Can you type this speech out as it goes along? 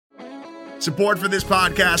Support for this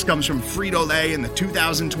podcast comes from Frito-Lay and the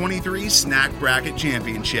 2023 Snack Bracket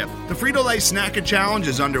Championship. The Frito-Lay Snack Challenge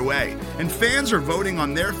is underway, and fans are voting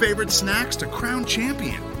on their favorite snacks to crown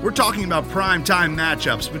champion. We're talking about prime-time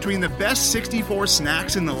matchups between the best 64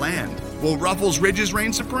 snacks in the land. Will Ruffles Ridges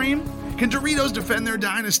reign supreme? Can Doritos defend their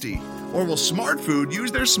dynasty? Or will Smart Food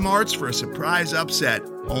use their smarts for a surprise upset?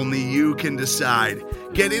 Only you can decide.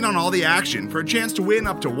 Get in on all the action for a chance to win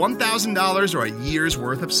up to $1,000 or a year's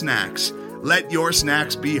worth of snacks. Let your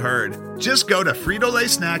snacks be heard. Just go to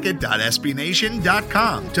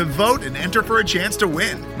fritolaysnacket.sbnation.com to vote and enter for a chance to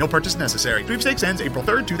win. No purchase necessary. Sweepstakes ends April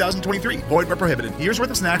 3rd, 2023. Void where prohibited. Year's worth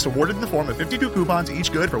of snacks awarded in the form of 52 coupons,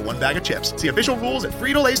 each good for one bag of chips. See official rules at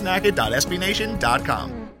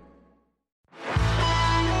fritolaysnacket.sbnation.com.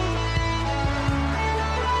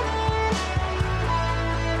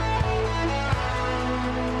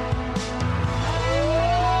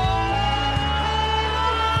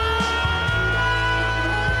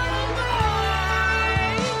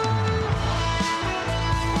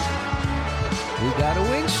 Got a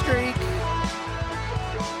win streak.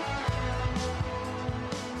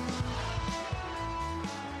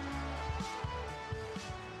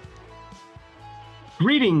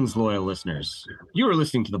 Greetings, loyal listeners. You are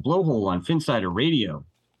listening to the BlowHole on Finsider Radio.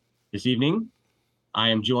 This evening, I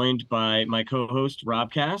am joined by my co-host,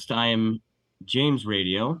 Rob Cast. I am James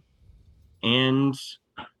Radio, and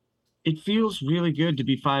it feels really good to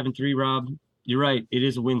be 5-3, Rob. You're right, it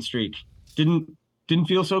is a win streak. Didn't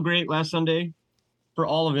feel so great last Sunday for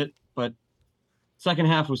all of it, but second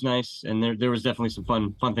half was nice, and there was definitely some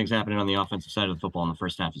fun things happening on the offensive side of the football in the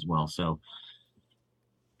first half as well. So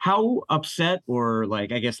how upset or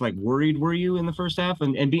worried were you in the first half?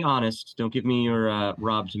 And be honest, don't give me your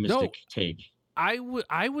optimistic take. I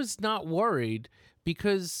was not worried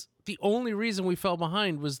because the only reason we fell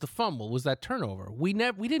behind was the fumble, was that turnover. We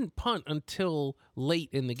didn't punt until late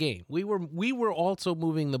in the game. We were also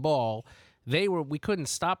moving the ball. We couldn't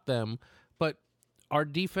stop them, but our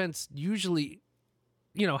defense usually,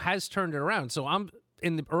 has turned it around. So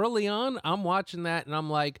early on, I'm watching that and I'm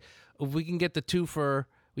like, if we can get the 2 for,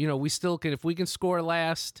 we still can, if we can score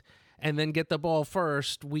last and then get the ball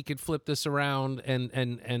first, we could flip this around and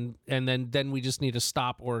then we just need a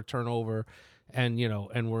stop or a turnover and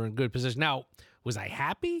we're in good position. Now, was I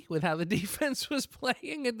happy with how the defense was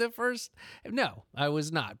playing in the first? No, I was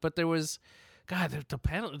not. But there was, God,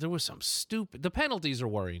 there was some stupid. The penalties are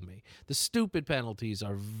worrying me. The stupid penalties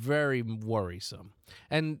are very worrisome.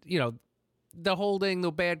 And the holding,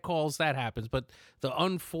 the bad calls, that happens. But the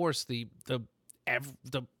unforced, was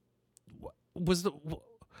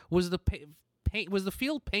the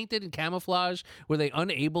field painted in camouflage? Were they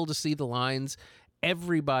unable to see the lines?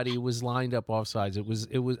 Everybody was lined up offsides. It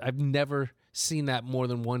was. I've never seen that more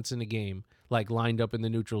than once in a game, like lined up in the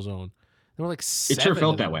neutral zone. There were like 7. It sure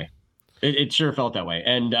felt that way. It sure felt that way.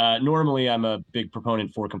 And normally I'm a big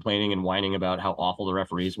proponent for complaining and whining about how awful the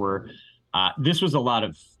referees were. This was a lot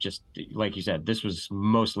of just, like you said, this was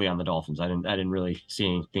mostly on the Dolphins. I didn't really see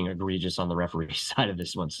anything egregious on the referee side of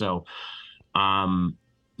this one. So, it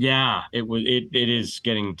is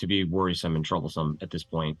getting to be worrisome and troublesome at this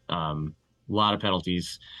point. A lot of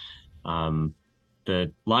penalties.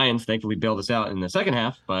 The Lions thankfully bailed us out in the second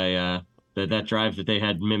half by that drive that they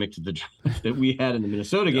had mimicked the drive that we had in the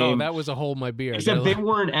Minnesota game. Oh, that was a hold my beer. Except they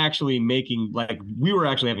weren't actually making, we were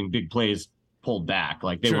actually having big plays pulled back.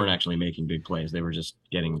 They weren't actually making big plays. They were just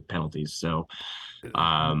getting penalties. So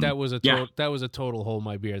that was a total hold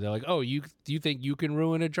my beer. They're like, oh, do you think you can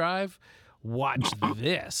ruin a drive? Watch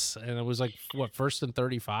this. And it was like, what, 1st and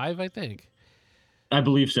 35, I think. I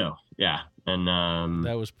believe so. Yeah. And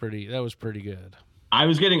that was pretty good. I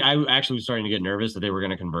actually was starting to get nervous that they were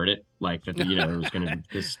going to convert it. It was going to,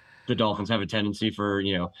 the Dolphins have a tendency for,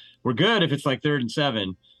 we're good if it's 3rd and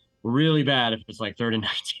 7. We're really bad if it's 3rd and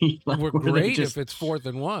 19. We're great if it's 4th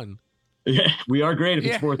and 1. Yeah, we are great if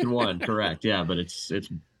it's 4th and 1. Correct. Yeah. But it's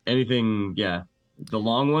anything. Yeah. The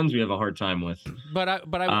long ones we have a hard time with. But I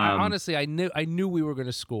honestly, I knew we were going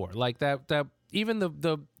to score that. Even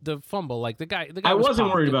the fumble, the guy I wasn't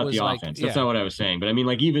popped. worried about the offense. That's not what I was saying. But I mean,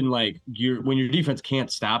 when your defense can't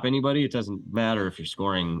stop anybody, it doesn't matter if you're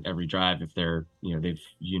scoring every drive. If they're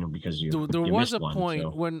because there was a point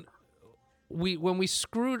so. when we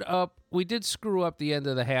screwed up. We did screw up the end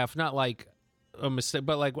of the half, not like a mistake,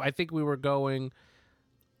 but I think we were going.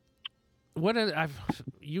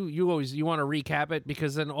 You always want to recap it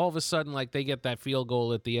because then all of a sudden they get that field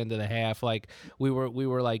goal at the end of the half. We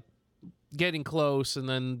were getting close, and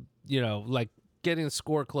then getting the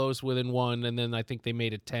score close within 1, and then I think they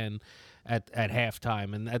made it 10 at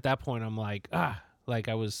halftime. And at that point, I'm like, I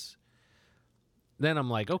was. Then I'm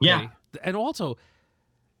like, okay, and also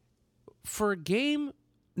for a game,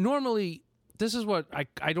 normally this is what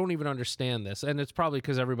I don't even understand this, and it's probably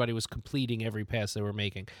because everybody was completing every pass they were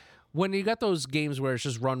making. When you got those games where it's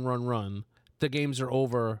just run, run, run, the games are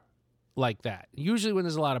over like that. Usually when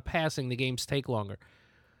there's a lot of passing, the games take longer.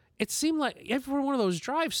 It seemed like every one of those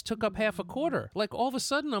drives took up half a quarter. Like, all of a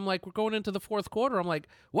sudden, I'm like, we're going into the fourth quarter. I'm like,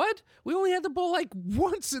 what? We only had the ball, like,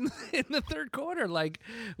 once in the third quarter. Like,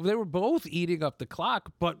 they were both eating up the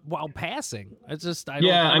clock, but while passing. It's just, I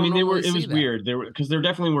mean, it was weird. Because there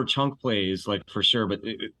definitely were chunk plays, like, for sure, but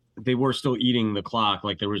they were still eating the clock.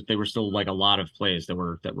 Like, they were still, like, a lot of plays that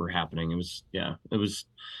were happening. It was.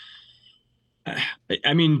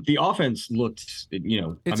 I mean, the offense looked, it's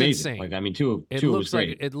amazing. Insane. Like, I mean, it looks was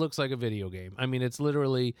great. It looks like a video game. I mean, it's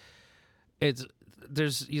literally, it's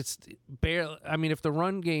barely. I mean, if the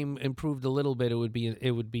run game improved a little bit, it would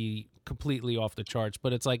be completely off the charts.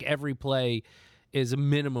 But it's like every play is a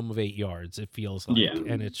minimum of 8 yards. It feels like,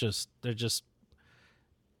 and it's just they're just.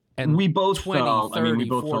 And we both 20, felt. 30, I mean, we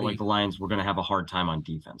both 40. felt like the Lions were going to have a hard time on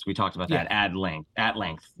defense. We talked about that at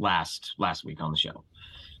length last week on the show.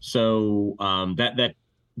 So that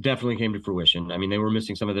definitely came to fruition. I mean, they were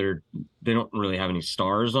missing they don't really have any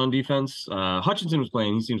stars on defense. Hutchinson was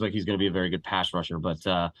playing. He seems like he's going to be a very good pass rusher, but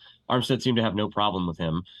Armstead seemed to have no problem with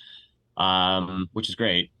him, which is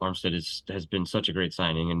great. Armstead has been such a great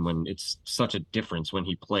signing, and when it's such a difference when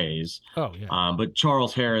he plays. Oh yeah. But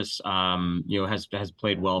Charles Harris, has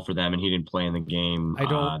played well for them, and he didn't play in the game. I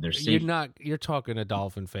don't. You're talking to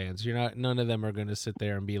Dolphin fans. You're not. None of them are going to sit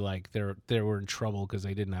there and be like they were in trouble because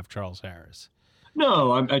they didn't have Charles Harris.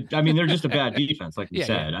 No, I mean, they're just a bad defense, like you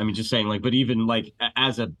said. Yeah. I mean, just saying, like, but even like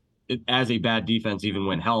as a bad defense, even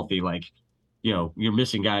when healthy, like, you're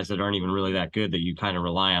missing guys that aren't even really that good that you kind of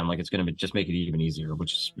rely on. Like, it's going to just make it even easier,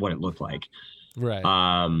 which is what it looked like. Right.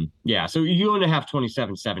 So you go into half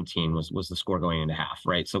 27-17 was the score going into half,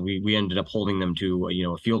 right? So we ended up holding them to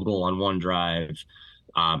a field goal on one drive,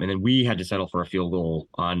 and then we had to settle for a field goal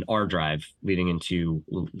on our drive leading into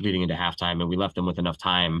halftime, and we left them with enough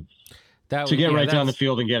time to get right down the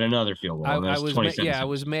field and get another field goal. I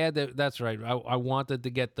was mad that's right. I wanted to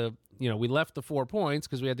get we left the 4 points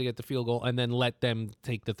because we had to get the field goal and then let them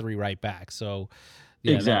take the 3 right back. So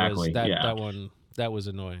exactly. That was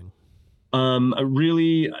annoying.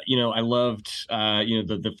 Really, I loved,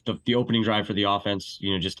 the opening drive for the offense,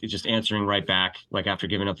 just answering right back, like after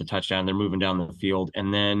giving up the touchdown, they're moving down the field.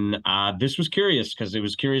 And then, this was curious because it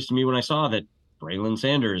was curious to me when I saw that Braylon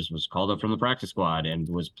Sanders was called up from the practice squad and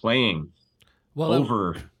was playing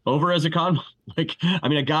over as a con. Like, I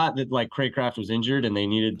mean, I got that like Craycraft was injured and they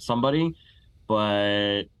needed somebody,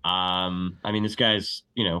 but, I mean, this guy's,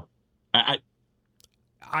 I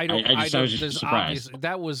was just surprised.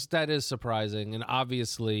 That is surprising, and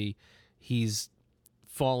obviously, he's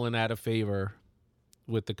fallen out of favor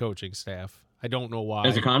with the coaching staff. I don't know why.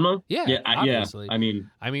 As a conmo? Yeah, obviously. I mean,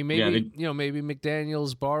 maybe maybe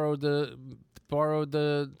McDaniels borrowed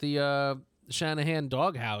the Shanahan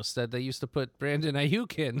doghouse that they used to put Brandon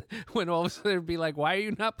Ayuk in. When all of a sudden it'd be like, why are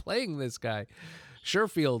you not playing this guy?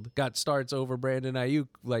 Sherfield got starts over Brandon Ayuk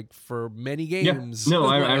like for many games. Yeah. No,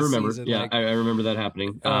 I remember. Season. Yeah, I remember that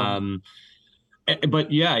happening.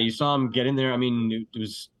 But yeah, you saw him get in there. I mean, it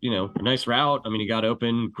was a nice route. I mean, he got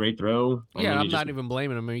open, great throw. I'm not even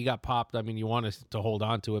blaming him. I mean, he got popped. I mean, you want to hold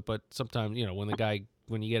on to it, but sometimes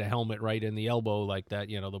when you get a helmet right in the elbow like that,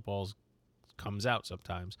 the balls comes out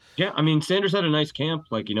sometimes. Yeah, I mean, Sanders had a nice camp.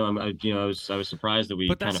 Like, I was surprised that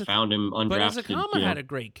we kind of found him undrafted. But Ezekama had a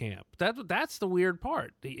great camp. That's the weird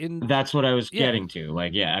part. That's what I was getting to.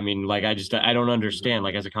 Like, yeah, I mean, like, I don't understand.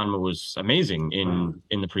 Like, Ezekama was amazing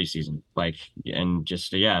in the preseason. Like, and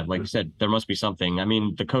just like I said, there must be something. I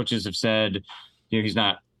mean, the coaches have said, he's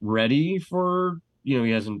not ready for.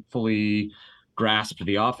 He hasn't fully grasped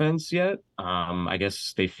the offense yet. I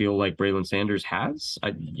guess they feel like Braylon Sanders has.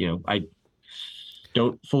 I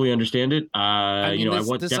don't fully understand it. I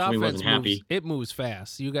definitely wasn't happy. It moves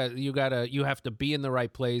fast. You have to be in the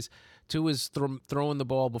right place. 2 is throwing the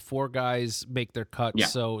ball before guys make their cuts. Yeah.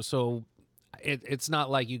 So it's not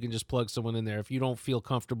like you can just plug someone in there. If you don't feel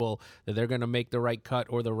comfortable that they're going to make the right cut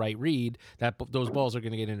or the right read, those balls are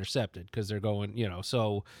going to get intercepted because they're going,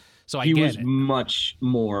 So I he get was it. much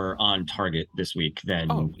more on target this week than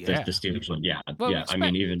the Steelers one. Yeah, well, yeah.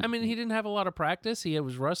 He didn't have a lot of practice. He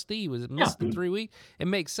was rusty. He was missed in 3 weeks. It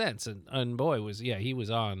makes sense. And boy, he was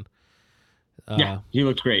on. He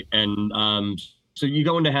looked great. And so you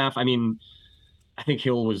go into half. I mean, I think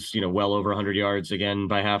Hill was well over 100 yards again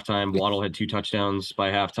by halftime. Waddle had 2 touchdowns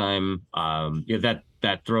by halftime.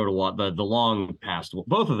 that throw to the long pass.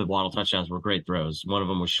 Both of the Waddle touchdowns were great throws. One of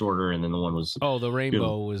them was shorter, and then the one was the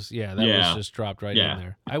rainbow good. was was just dropped right in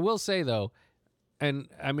there. I will say though, and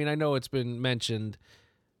I mean I know it's been mentioned.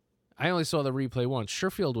 I only saw the replay once.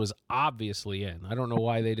 Sherfield was obviously in. I don't know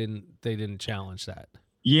why they didn't challenge that.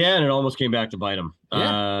 Yeah, and it almost came back to bite him.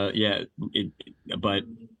 Yeah. But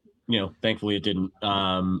thankfully it didn't.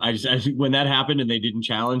 I when that happened and they didn't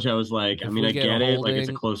challenge, I was like, I get it. Like, it's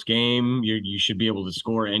a close game. You should be able to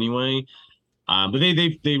score anyway. But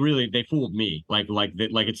they fooled me. Like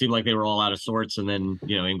it seemed like they were all out of sorts, and then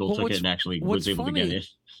Ingle took it and actually was able to get it.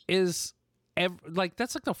 Is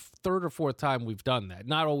that's like the third or fourth time we've done that.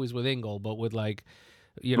 Not always with Ingle, but with right.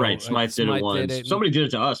 Smythe did it once. Somebody did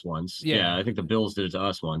it to us once. Yeah, I think the Bills did it to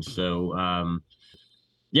us once. So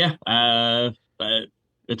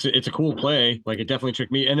it's a cool play. Like, it definitely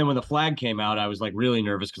tricked me. And then when the flag came out, I was like really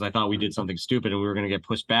nervous because I thought we did something stupid and we were going to get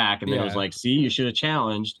pushed back. And then it was like, see, you should have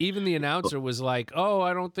challenged. Even the announcer was like, "Oh,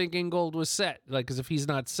 I don't think Ingold was set." Like, because if he's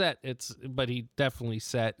not set, but he definitely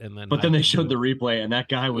set. And then, but then they showed the replay, and that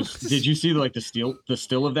guy was. Did you see the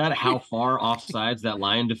still of that? How far offsides that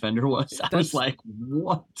Lion defender was? I was like,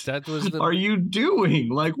 what? That was are you doing?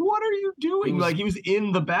 Like, what are you doing? Like, he was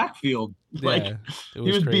in the backfield. Like, he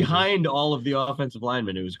was behind all of the offensive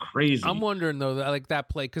linemen. It was crazy. I'm wondering though, that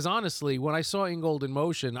play, because honestly, when I saw Ingold in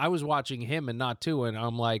motion, I was watching him and not Tua, and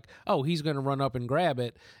I'm like, oh, he's going to run up and grab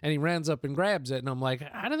it, and he runs up and grabs it, and I'm like,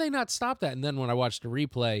 how do they not stop that? And then when I watched the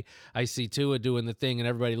replay, I see Tua doing the thing, and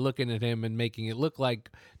everybody looking at him and making it look like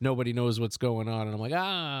nobody knows what's going on, and I'm like,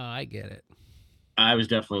 I get it. I was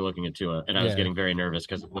definitely looking at Tua, and I was getting very nervous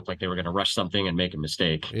because it looked like they were going to rush something and make a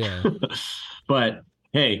mistake. Yeah, but.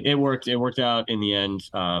 Hey, it worked. It worked out in the end.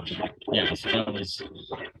 So that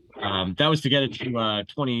was to get it to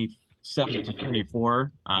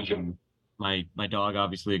 27-24. My dog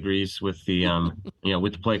obviously agrees with the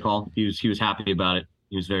with the play call. He was happy about it.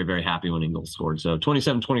 He was very, very happy when Ingles scored. So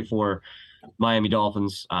 27-24, Miami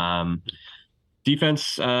Dolphins.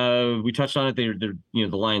 Defense, we touched on it. They're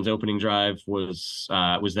the Lions' opening drive was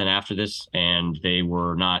then after this, and they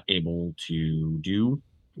were not able to do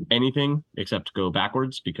anything except go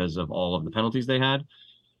backwards because of all of the penalties they had.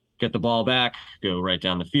 Get the ball back, go right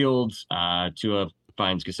down the field. Tua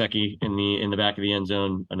finds Gesicki in the back of the end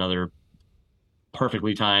zone. Another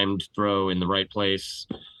perfectly timed throw in the right place.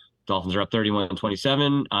 Dolphins are up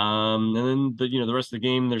 31-27. And then the rest of the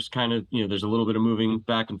game, there's kind of there's a little bit of moving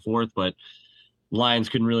back and forth, but Lions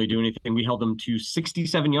couldn't really do anything. We held them to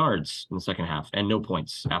 67 yards in the second half and no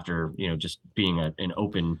points after, just being an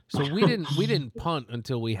open. So we didn't punt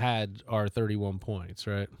until we had our 31 points,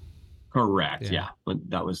 right? Correct. Yeah. But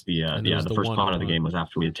that was the first punt of the game was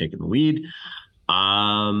after we had taken the lead.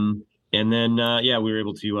 And then we were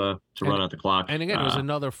able to run out the clock. And again, it was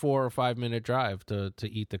another 4 or 5 minute drive to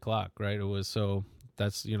eat the clock, right? It was, so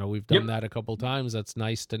that's, we've done that a couple times. That's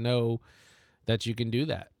nice to know that you can do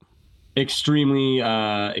that. Extremely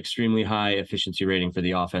high efficiency rating for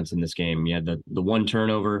the offense in this game. You had the one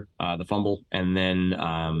turnover, the fumble, and then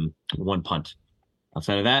one punt.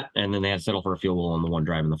 Outside of that, and then they had to settle for a field goal on the one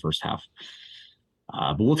drive in the first half.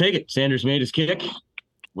 But we'll take it. Sanders made his kick.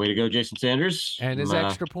 Way to go, Jason Sanders. And his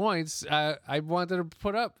extra points, I wanted to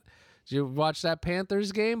put up. Did you watch that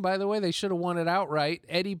Panthers game? By the way, they should have won it outright.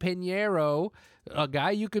 Eddie Pinheiro, a guy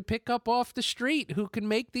you could pick up off the street who can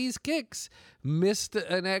make these kicks, missed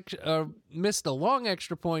a long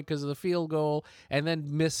extra point because of the field goal, and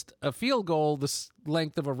then missed a field goal the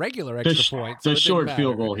length of a regular extra point. So the short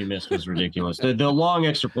field goal he missed was ridiculous. the long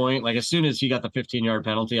extra point, like as soon as he got the 15-yard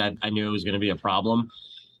penalty, I knew it was going to be a problem.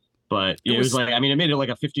 But it was like, it made it like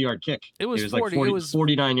a 50-yard kick. It was 40, like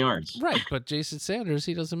 49 yards. Right, but Jason Sanders,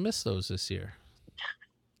 he doesn't miss those this year.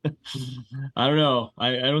 I don't know.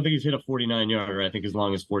 I don't think he's hit a 49-yarder. I think as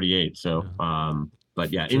long as 48. So,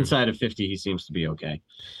 but yeah, inside of 50, he seems to be okay.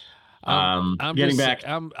 I'm back.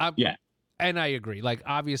 Yeah. And I agree. Like,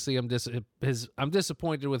 obviously, I'm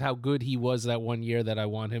disappointed with how good he was that one year that I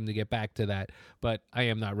want him to get back to that, but I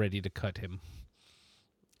am not ready to cut him.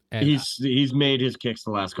 And he's made his kicks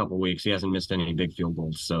the last couple of weeks. He hasn't missed any big field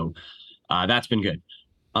goals, so that's been good.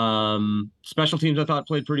 Special teams, I thought,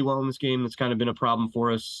 played pretty well in this game. That's kind of been a problem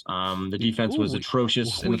for us. The defense was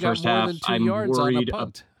atrocious in the first half. I'm worried.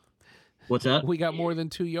 What's that? We got more than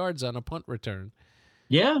 2 yards on a punt return.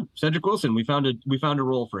 Yeah, Cedric Wilson. We found a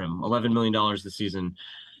role for him. $11 million this season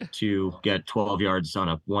to get 12 yards on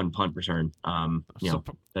a one punt return. I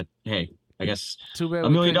guess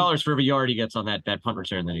 $1 million for every yard he gets on that punt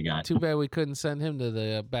return that he got. Too bad we couldn't send him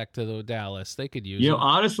to back to the Dallas. They could use him.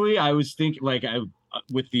 Honestly, I was thinking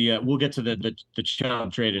with the we'll get to the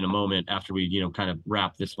Chubb trade in a moment after we kind of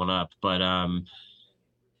wrap this one up. But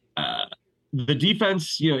The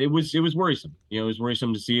defense, it was worrisome. It was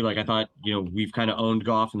worrisome to see. Like I thought, we've kind of owned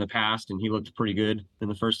Goff in the past, and he looked pretty good in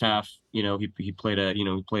the first half. He played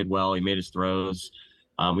he played well. He made his throws.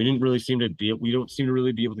 We don't seem to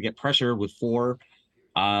really be able to get pressure with four.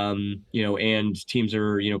 And teams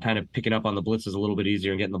are kind of picking up on the blitzes a little bit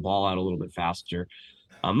easier and getting the ball out a little bit faster.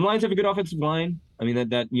 The Lions have a good offensive line. I mean,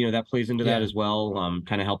 that plays into that as well.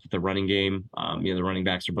 Kind of helped with the running game. The running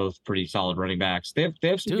backs are both pretty solid running backs. They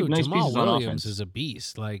have some nice Jamal pieces on offense. Williams is a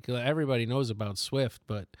beast. Like everybody knows about Swift,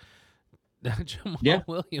 but Jamal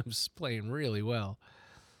Williams is playing really well.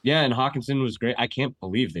 Yeah, and Hawkinson was great. I can't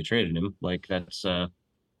believe they traded him. Like that's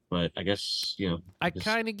but I guess, I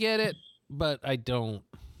kind of get it, but I don't.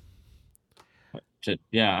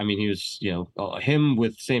 I mean, he was, him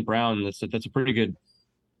with St. Brown, that's a pretty good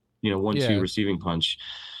 1-2 receiving punch.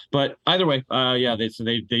 But either way,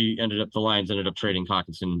 the Lions ended up trading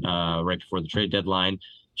Hawkinson right before the trade deadline,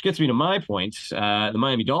 which gets me to my point. The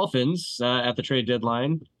Miami Dolphins at the trade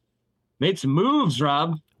deadline made some moves,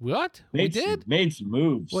 Rob. What? Made some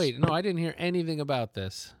moves. Wait, no, I didn't hear anything about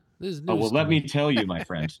this. This is news. Oh, well, let me tell you, my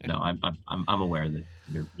friend. No, I'm aware that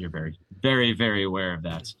you're very, very, very aware of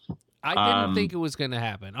that. I didn't think it was going to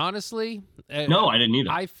happen. Honestly, no, I didn't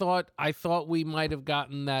either. I thought we might have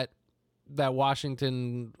gotten that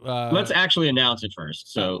Washington. Let's actually announce it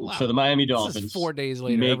first. So the Miami Dolphins. This is 4 days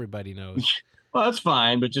later. Everybody knows. Well, that's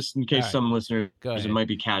fine, but just in case some listeners might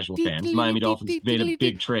be casual fans, Miami Dolphins made a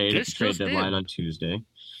big trade at the trade deadline on Tuesday.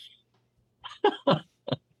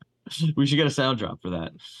 We should get a sound drop for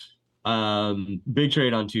that. Big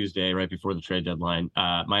trade on Tuesday, right before the trade deadline.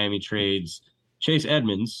 Miami trades Chase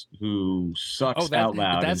Edmonds, who sucks out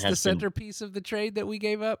loud. That's the centerpiece of the trade that we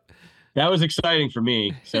gave up? That was exciting for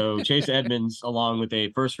me. So Chase Edmonds, along with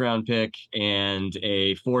a first-round pick and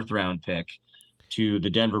a fourth-round pick to the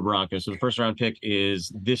Denver Broncos. So the first-round pick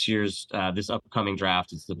is this year's, this upcoming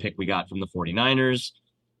draft. It's the pick we got from the 49ers.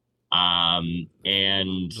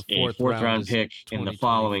 And a fourth-round pick in the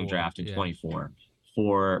following draft in 24.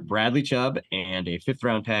 For Bradley Chubb and a fifth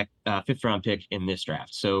round pick in this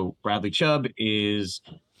draft. So Bradley Chubb is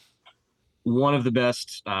one of the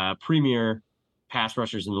best premier pass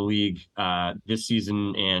rushers in the league this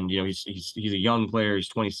season, and he's a young player. He's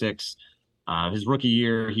 26. His rookie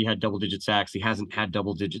year, he had double-digit sacks. He hasn't had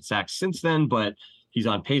double-digit sacks since then, but he's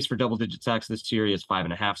on pace for double-digit sacks this year. He has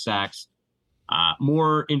 5.5 sacks.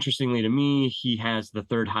 More interestingly to me, he has the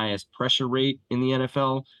third highest pressure rate in the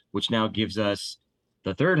NFL, which now gives us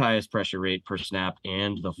the third highest pressure rate per snap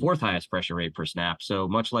and the fourth highest pressure rate per snap. So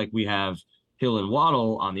much like we have Hill and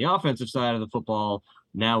Waddle on the offensive side of the football,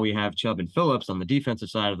 now we have Chubb and Phillips on the defensive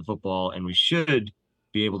side of the football, and we should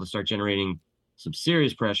be able to start generating some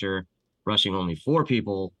serious pressure, rushing only 4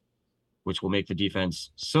 people, which will make the defense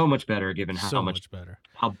so much better given how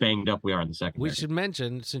banged up we are in the secondary. We should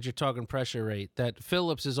mention, since you're talking pressure rate, that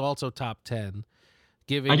Phillips is also top 10.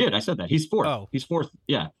 I said that. He's fourth. Oh. He's fourth.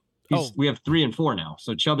 Yeah. We have 3 and 4 now.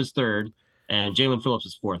 So Chubb is third, and Jalen Phillips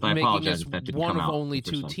is fourth. I apologize if that didn't come out. One of only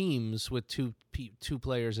 2 teams with two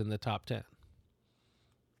players in the top 10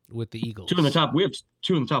 with the Eagles. 2 in the top. We have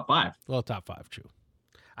 2 in the top 5. Well, top 5, true.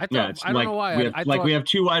 I don't know why. We have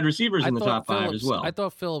 2 wide receivers in the top 5 as well. I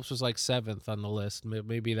thought Phillips was like 7th on the list.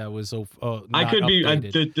 Maybe that was I could be.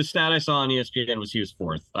 The stat I saw on ESPN was he was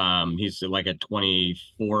 4th. He's like at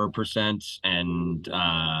 24%, and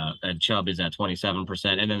Chubb is at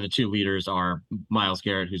 27%. And then the 2 leaders are Myles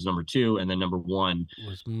Garrett, who's number 2, and then number 1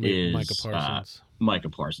 is Micah Parsons. Micah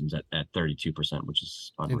Parsons at 32%, which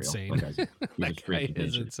is unreal. Insane. That guy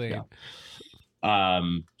is insane.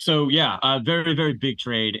 Yeah. A very, very big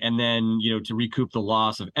trade. And then, to recoup the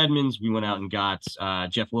loss of Edmonds, we went out and got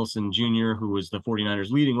Jeff Wilson Jr., who was the 49ers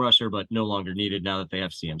leading rusher, but no longer needed now that they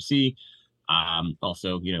have CMC.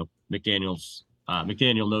 Also, McDaniel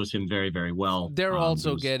knows him very, very well. They're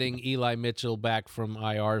also getting Eli Mitchell back from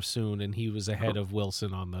IR soon, and he was ahead of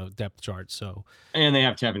Wilson on the depth chart. And they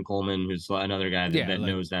have Tevin Coleman, who's another guy that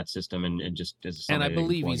knows that system and just is. And I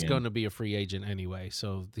believe he's going to be a free agent anyway,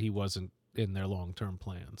 so he wasn't in their long-term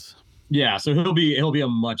plans. Yeah, so he'll be a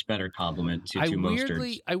much better complement to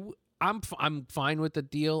Mostert. I'm fine with the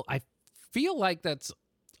deal. I feel like that's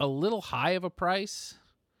a little high of a price.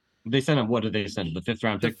 They sent him. What did they send him? The 5th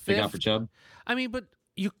round pick they got for Chubb. I mean,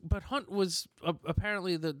 but Hunt was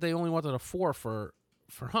apparently they only wanted a 4 for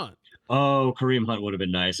Hunt. Oh, Kareem Hunt would have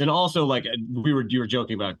been nice. And also, like you were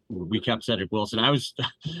joking about, we kept Cedric Wilson. I was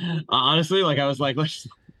honestly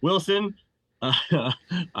Wilson.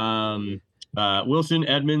 Wilson,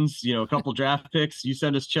 Edmonds, a couple draft picks. You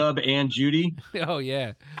send us Chubb and Judy. Oh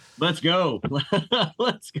yeah, let's go.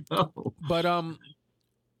 Let's go. But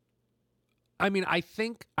I mean, I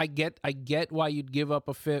think I get why you'd give up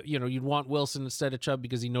a fifth. You'd want Wilson instead of Chubb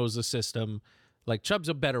because he knows the system. Like Chubb's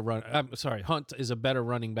a better Hunt is a better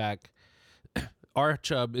running back. Our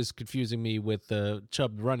Chubb is confusing me with the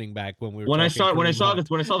Chubb running back when we were when I saw Hunt.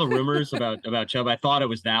 the rumors about Chubb, I thought it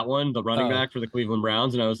was that one, the running back for the Cleveland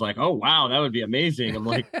Browns, and I was like, oh wow, that would be amazing. I'm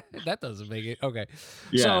like, that doesn't make it okay.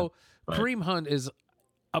 Yeah, so Kareem Hunt is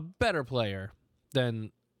a better player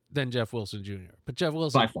than Jeff Wilson Jr. But Jeff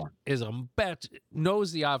Wilson by far is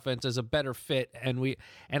knows the offense as a better fit, and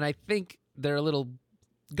I think they're a little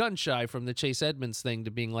gun shy from the Chase Edmonds thing to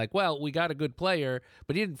being like, well, we got a good player,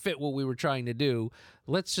 but he didn't fit what we were trying to do.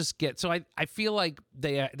 Let's just get. So I feel like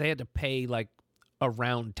they had to pay like a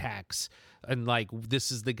round tax, and like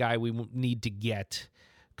this is the guy we need to get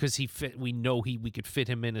because he fit. We know we could fit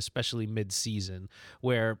him in, especially mid-season,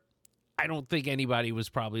 where I don't think anybody was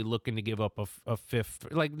probably looking to give up a fifth.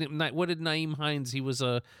 Like what did Naeem Hines? He was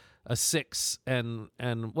a 6, and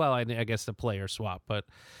well, I guess the player swap, but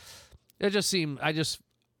it just seemed.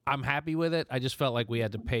 I'm happy with it. I just felt like we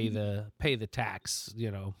had to pay the tax,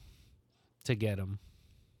 to get him.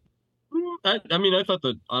 I mean, I thought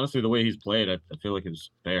that honestly, the way he's played, I feel like it's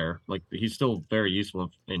fair. Like he's still very useful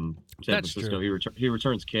in San Francisco. He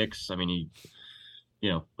returns kicks. I mean,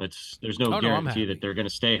 there's no guarantee that they're going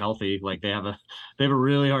to stay healthy. Like they have a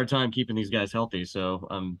really hard time keeping these guys healthy.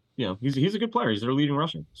 So, he's a good player. He's their leading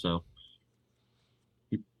rusher. So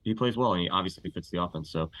he plays well, and he obviously fits the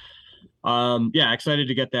offense. So. Excited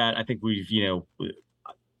to get that. I think we've,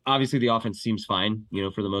 obviously the offense seems fine,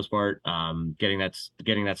 for the most part. Getting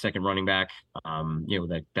that second running back,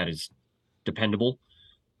 that is dependable.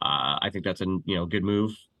 I think that's a good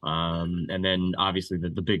move. And then obviously the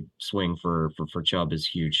big swing for Chubb is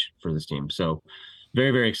huge for this team. So very,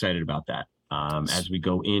 very excited about that. As we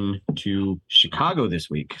go into Chicago this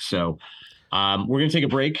week. So we're going to take a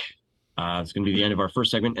break. It's going to be the end of our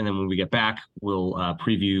first segment, and then when we get back, we'll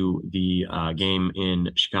preview the game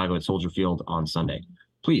in Chicago at Soldier Field on Sunday.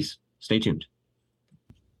 Please stay tuned.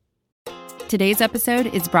 Today's episode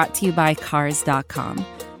is brought to you by Cars.com.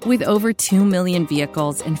 With over 2 million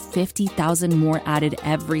vehicles and 50,000 more added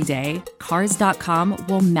every day, Cars.com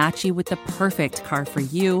will match you with the perfect car for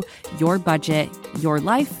you, your budget, your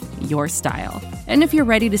life, your style. And if you're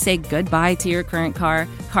ready to say goodbye to your current car,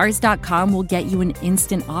 Cars.com will get you an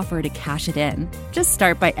instant offer to cash it in. Just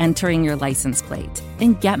start by entering your license plate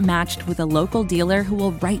and get matched with a local dealer who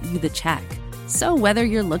will write you the check. So whether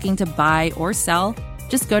you're looking to buy or sell,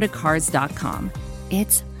 just go to Cars.com.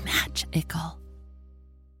 It's magical.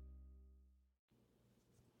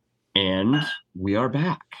 And we are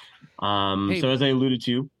back. So as I alluded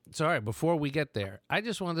to... Sorry, before we get there, I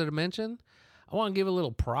just wanted to mention, I want to give a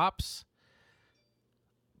little props.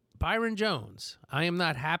 Byron Jones. I am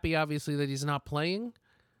not happy, obviously, that he's not playing,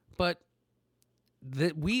 but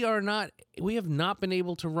that we have not been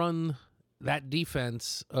able to run that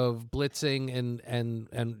defense of blitzing and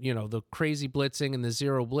the crazy blitzing and the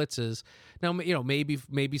zero blitzes. Now,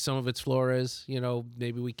 maybe some of it's Flores,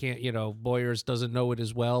 maybe we can't, Boyers doesn't know it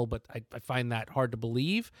as well, but I find that hard to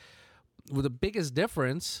believe. Well, the biggest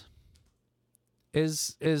difference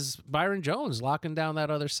is Byron Jones locking down that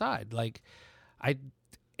other side. Like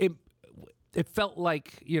it felt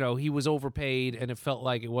like, he was overpaid, and it felt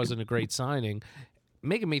like it wasn't a great signing,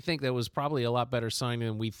 making me think that was probably a lot better signing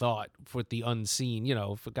than we thought for the unseen.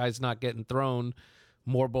 If a guy's not getting thrown,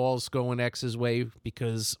 more balls going X's way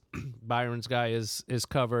because Byron's guy is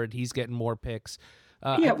covered. He's getting more picks.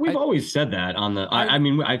 We've always said that on the.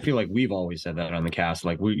 I feel like we've always said that on the cast.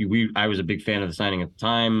 Like I was a big fan of the signing at the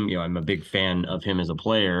time. I'm a big fan of him as a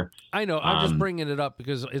player. I know. I'm just bringing it up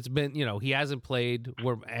because it's been. He hasn't played.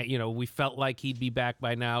 We felt like he'd be back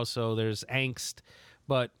by now, so there's angst.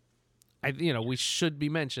 But we should be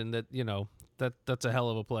mentioned that that's a hell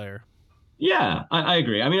of a player. Yeah, I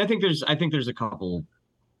agree. I mean, I think there's a couple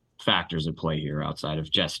factors at play here outside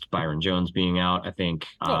of just Byron Jones being out. I think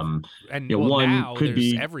one now could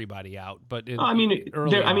be everybody out. But there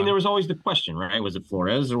was always the question, right? Was it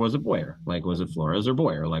Flores or was it Boyer? Like, was it Flores or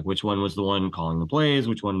Boyer? Like, which one was the one calling the plays?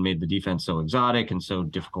 Which one made the defense so exotic and so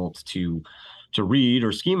difficult to read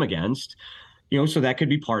or scheme against? So that could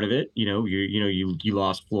be part of it. You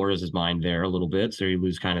lost Flores' mind there a little bit, so you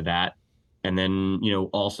lose kind of that. And then,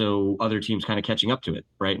 also other teams kind of catching up to it,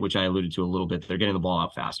 right? Which I alluded to a little bit. They're getting the ball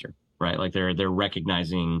out faster, right? Like they're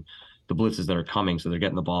recognizing the blitzes that are coming, so they're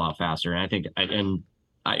getting the ball out faster. And I think,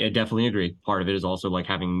 I definitely agree. Part of it is also like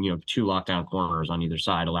having, 2 lockdown corners on either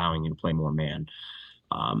side, allowing you to play more man.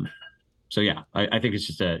 So yeah, I think it's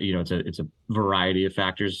just it's a variety of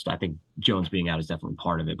factors. I think Jones being out is definitely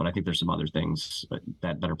part of it, but I think there's some other things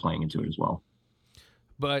that are playing into it as well.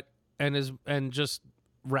 But and just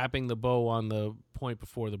wrapping the bow on the point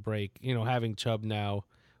before the break, having Chubb now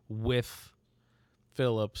with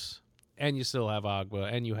Phillips, and you still have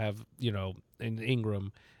Agba, and you have, and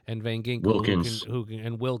Ingram and Van Ginkel, Wilkins.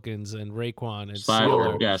 and Wilkins and Raekwon and Seiler.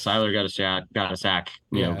 Seiler. Yeah, Seiler got a sack.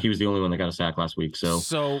 He was the only one that got a sack last week.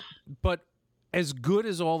 So, but as good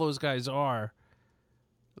as all those guys are,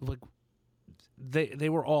 like they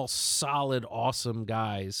were all solid, awesome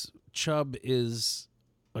guys. Chubb is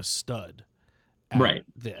a stud. Right.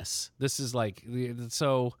 This is like,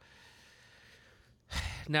 so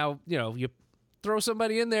now, you throw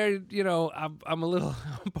somebody in there, I'm a little,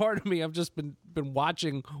 part of me, I've just been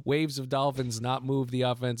watching waves of Dolphins not move the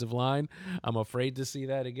offensive line. I'm afraid to see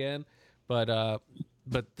that again. But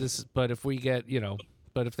if we get,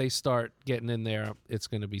 but if they start getting in there, it's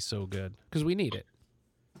going to be so good because we need it.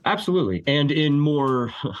 Absolutely. And in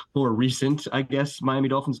more recent, I guess, Miami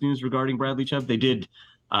Dolphins news regarding Bradley Chubb, they did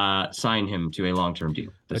sign him to a long-term deal.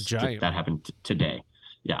 That happened today.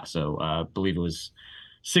 Yeah. So I believe it was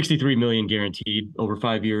 $63 million guaranteed over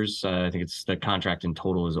 5 years. I think it's the contract in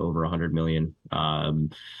total is over $100 million.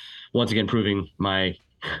 Once again, proving my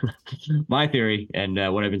theory and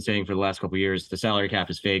what I've been saying for the last couple of years, the salary cap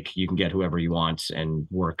is fake. You can get whoever you want and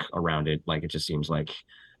work around it. Like, it just seems like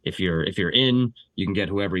if you're in, you can get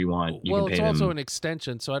whoever you want. You can pay them. Well, it's also an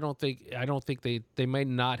extension, so I don't think they may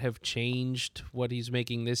not have changed what he's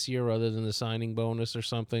making this year other than the signing bonus or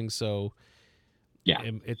something. So yeah,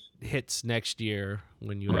 it hits next year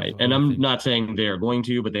when you right. And I'm not saying they're going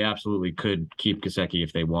to, but they absolutely could keep Gesicki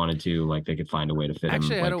if they wanted to. Like, they could find a way to fit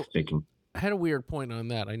him. I had a weird point on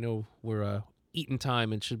that. I know we're eating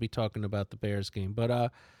time and should be talking about the Bears game,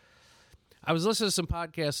 but I was listening to some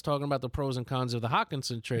podcasts talking about the pros and cons of the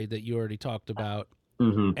Hockenson trade that you already talked about.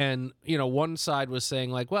 Mm-hmm. And, one side was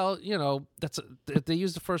saying like, well, if they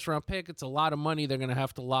use the first round pick, it's a lot of money they're going to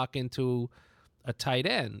have to lock into a tight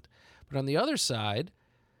end. But on the other side,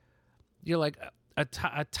 you're like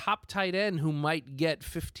a top tight end who might get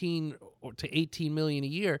 15 to 18 million a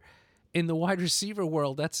year in the wide receiver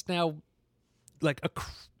world. That's now like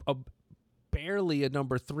a barely a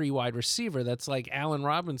number 3 wide receiver. That's like Allen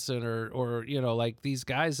Robinson or like these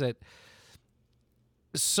guys that.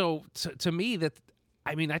 So to me,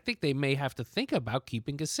 I think they may have to think about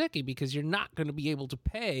keeping Gesicki because you're not going to be able to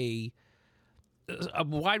pay a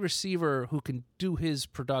wide receiver who can do his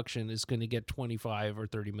production is going to get $25 or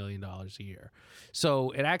 $30 million a year.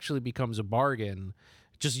 So it actually becomes a bargain.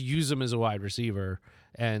 Just use him as a wide receiver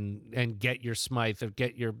and get your Smythe, or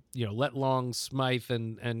get your, let Long, Smythe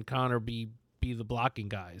and Connor be the blocking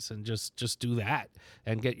guys, and just do that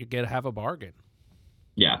and have a bargain.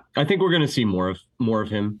 Yeah, I think we're going to see more of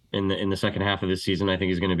him in the second half of this season. I think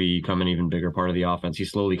he's going to become an even bigger part of the offense.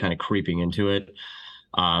 He's slowly kind of creeping into it.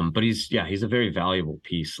 But he's a very valuable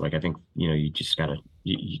piece. Like, I think, you just gotta,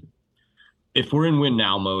 if we're in win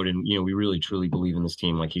now mode and, we really truly believe in this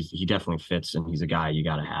team, like he definitely fits and he's a guy you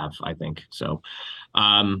got to have, I think. So,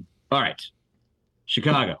 all right.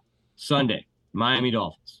 Chicago, Sunday, Miami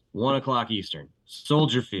Dolphins, 1:00 Eastern,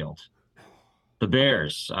 Soldier Field. The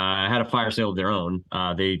Bears had a fire sale of their own.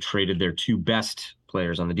 They traded their 2 best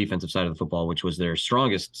players on the defensive side of the football, which was their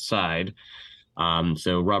strongest side.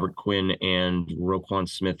 So Robert Quinn and Roquan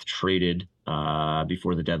Smith traded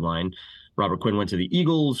before the deadline. Robert Quinn went to the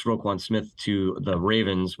Eagles, Roquan Smith to the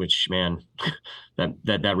Ravens, which, man,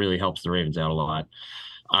 that really helps the Ravens out a lot.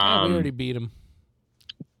 We already beat them.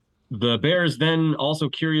 The Bears then also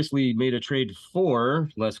curiously made a trade for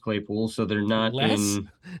Les Claypool, so they're not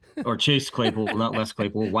or Chase Claypool, not Les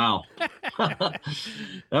Claypool. Wow. That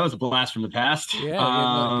was a blast from the past.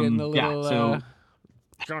 Yeah, getting a little, so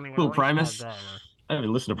Little Primus. I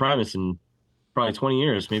haven't listened to Primus in probably 20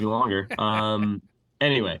 years, maybe longer.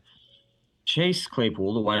 Anyway, Chase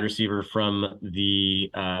Claypool, the wide receiver from the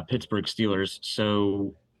Pittsburgh Steelers.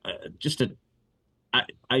 So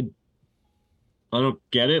I don't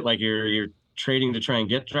get it. Like, you're trading to try and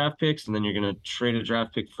get draft picks, and then you're going to trade a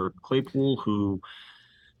draft pick for Claypool, who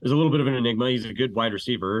is a little bit of an enigma. He's a good wide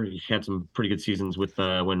receiver. He had some pretty good seasons with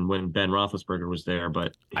when Ben Roethlisberger was there,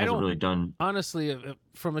 but he hasn't really done. Honestly,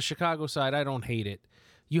 from a Chicago side, I don't hate it.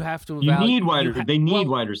 You have to evaluate. They need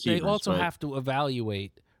wide receivers. They also have to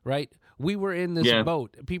evaluate, right? We were in this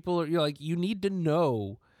boat. People are like, you need to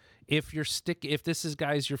know if this is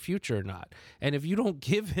guy's your future or not. And if you don't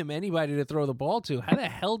give him anybody to throw the ball to, how the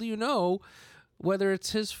hell do you know whether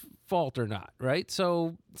it's his fault or not, right?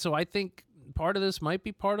 So I think part of this might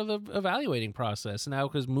be part of the evaluating process now,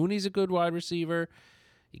 because Mooney's a good wide receiver.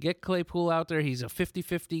 You get Claypool out there. He's a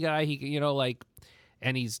 50-50 guy. He,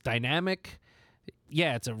 and he's dynamic.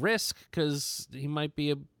 Yeah, it's a risk because he might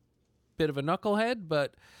be a bit of a knucklehead,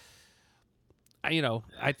 but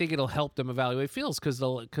I think it'll help them evaluate Fields because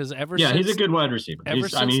he's a good wide receiver.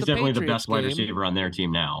 He's definitely the best wide game, receiver on their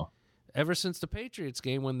team now. Ever since the Patriots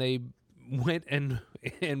game when they went and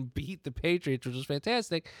beat the Patriots, which was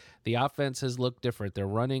fantastic, the offense has looked different. They're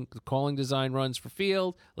calling design runs for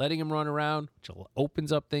Field, letting him run around, which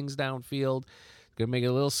opens up things downfield. It's gonna make it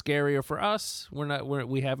a little scarier for us.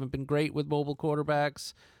 We haven't been great with mobile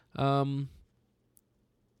quarterbacks,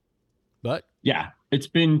 but yeah, it's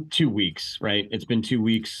been 2 weeks, right? It's been 2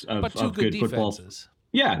 weeks of good football.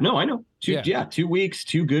 Yeah, no, I know. 2 weeks,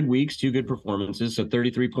 2 good weeks, 2 good performances. So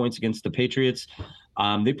 33 points against the Patriots.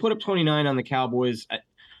 They put up 29 on the Cowboys.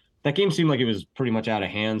 That game seemed like it was pretty much out of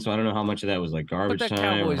hand, so I don't know how much of that was like garbage time. But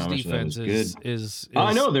that Cowboys defense is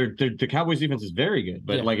I know the Cowboys defense is very good,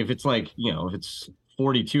 but like if it's like if it's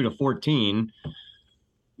 42-14,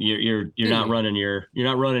 you're not running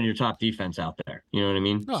your top defense out there. You know what I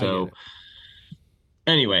mean? No,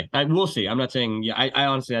 Anyway, we'll see. I'm not saying. Yeah, I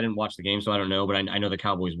honestly I didn't watch the game, so I don't know. But I know the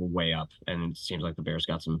Cowboys were way up, and it seems like the Bears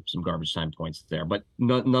got some garbage time points there. But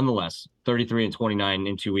nonetheless, 33 and 29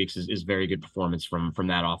 in 2 weeks is very good performance from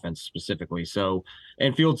that offense specifically. So,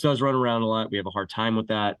 and Fields does run around a lot. We have a hard time with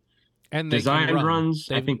that. And design runs,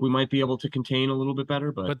 I think we might be able to contain a little bit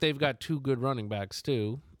better. But they've got 2 good running backs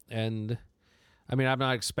too, and I mean I'm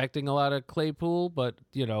not expecting a lot of Claypool, but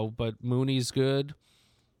Mooney's good.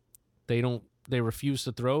 They refuse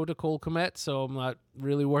to throw to Cole Kmet, so I'm not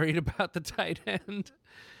really worried about the tight end.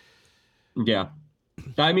 Yeah.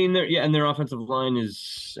 I mean, their offensive line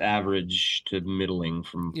is average to middling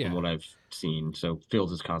from what I've seen. So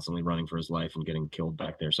Fields is constantly running for his life and getting killed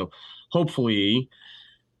back there. So hopefully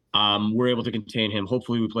we're able to contain him.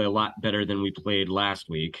 Hopefully we play a lot better than we played last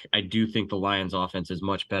week. I do think the Lions offense is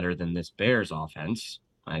much better than this Bears offense.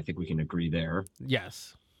 I think we can agree there.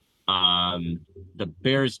 Yes. The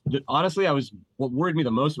Bears, honestly, what worried me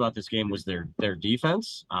the most about this game was their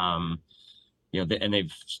defense. And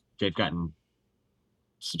they've gotten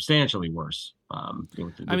substantially worse.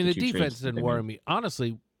 The defense didn't worry me.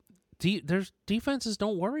 Honestly, their defenses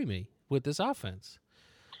don't worry me with this offense.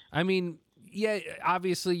 I mean, yeah,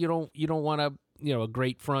 obviously you don't want a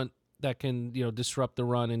great front that can disrupt the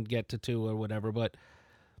run and get to 2 or whatever, but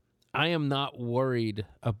I am not worried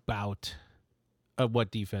about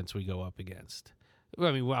what defense we go up against.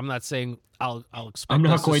 I mean, I'm not saying I'll expect. I'm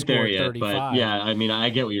not us quite to score there yet, 35. but yeah, I mean, I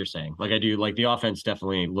get what you're saying. Like I do, like the offense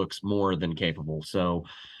definitely looks more than capable. So,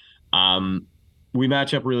 we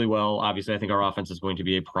match up really well. Obviously, I think our offense is going to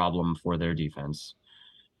be a problem for their defense.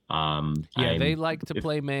 They like to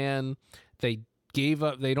play man. They gave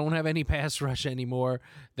up. They don't have any pass rush anymore.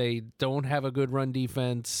 They don't have a good run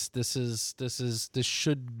defense. This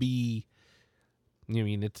should be. I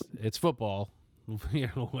mean, it's football.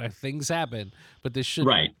 Things happen, but they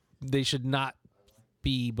should not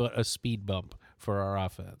be but a speed bump for our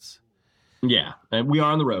offense. Yeah, and we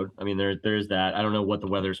are on the road. I mean, there's that. I don't know what the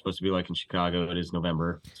weather is supposed to be like in Chicago. It is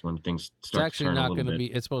November. It's when things start. It's actually not going to be.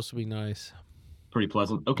 It's supposed to be nice. Pretty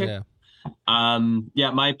pleasant. Okay.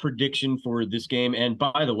 Yeah. My prediction for this game, and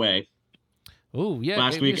by the way,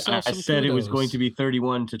 last week I said it was going to be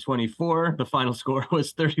 31-24. The final score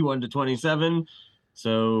was 31-27.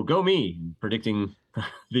 So go me predicting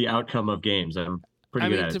the outcome of games. I'm pretty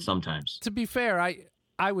good at it sometimes. To be fair,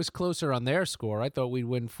 I was closer on their score. I thought we'd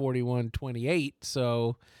win 41-28.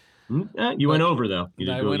 So you went over though.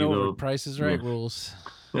 I went over. Price is Right rules.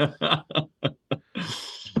 But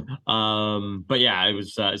yeah, it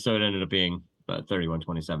was. So it ended up being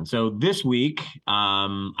 31-27. So this week,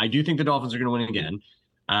 I do think the Dolphins are going to win again.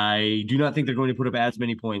 I do not think they're going to put up as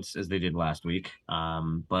many points as they did last week,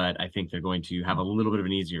 but I think they're going to have a little bit of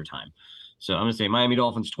an easier time. So I'm going to say Miami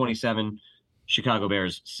Dolphins 27, Chicago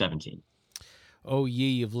Bears 17. Oh,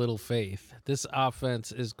 ye of little faith. This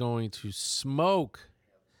offense is going to smoke.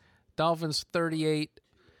 Dolphins 38,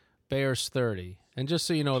 Bears 30. And just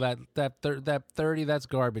so you know, that 30, that's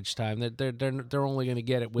garbage time. They're only going to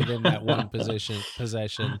get it within that one possession.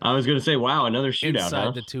 I was going to say, wow, another shootout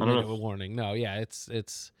inside the 2-minute warning. No, yeah,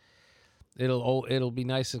 it'll be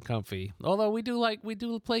nice and comfy. Although we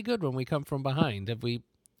do play good when we come from behind.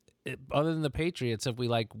 Other than the Patriots, have we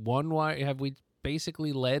won? Have we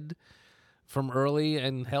basically led from early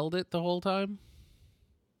and held it the whole time?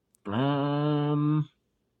 I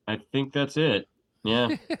think that's it.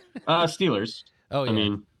 Yeah. Steelers. Oh, yeah. I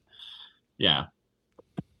mean, yeah.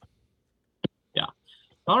 Yeah.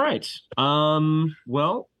 All right.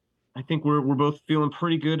 Well, I think we're both feeling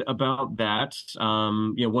pretty good about that.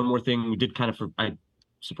 One more thing we did I'm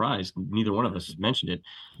surprised neither one of us mentioned it.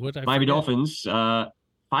 Miami Dolphins 5-0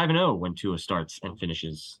 when Tua starts and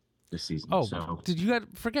finishes this season. Oh, so. Did you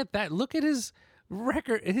forget that? Look at his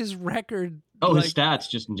his record. Oh, his stats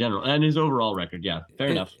just in general and his overall record. Yeah, fair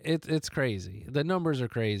enough. It's crazy. The numbers are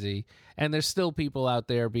crazy, and there's still people out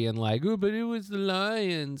there being like, "Oh, but it was the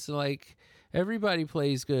Lions." Like everybody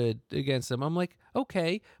plays good against them. I'm like,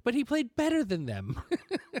 okay, but he played better than them.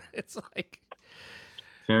 It's like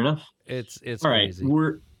fair enough. It's all crazy.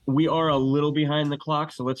 Right. We are a little behind the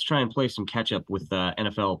clock, so let's try and play some catch up with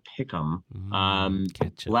NFL Pick'em.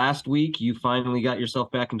 Last week, you finally got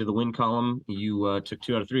yourself back into the win column. You took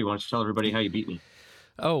 2 out of 3. Why don't you tell everybody how you beat me?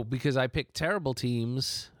 Oh, because I picked terrible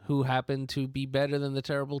teams who happen to be better than the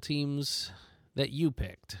terrible teams that you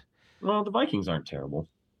picked. Well, the Vikings aren't terrible.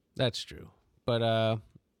 That's true, but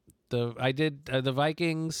I did the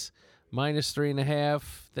Vikings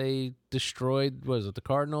 -3.5. They destroyed. Was it the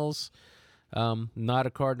Cardinals? Not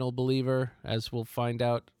a Cardinal believer, as we'll find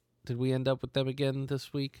out. Did we end up with them again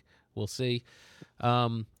this week? We'll see.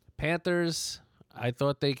 Panthers, I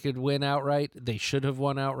thought they could win outright. They should have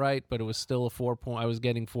won outright, but it was still a 4 point. I was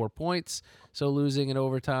getting 4 points, so losing in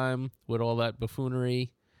overtime with all that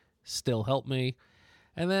buffoonery still helped me.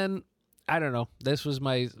 And then, I don't know. This was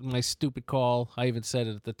my stupid call. I even said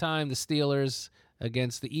it at the time. The Steelers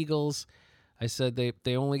against the Eagles. I said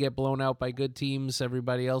they only get blown out by good teams.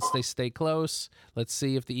 Everybody else, they stay close. Let's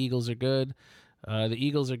see if the Eagles are good. The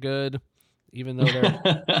Eagles are good, even though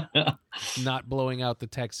they're not blowing out the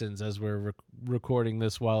Texans as we're recording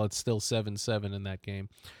this while it's still 7-7 in that game.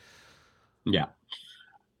 Yeah.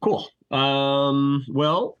 Cool.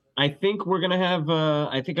 Well, I think we're going to have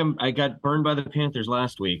I got burned by the Panthers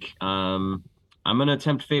last week. I'm going to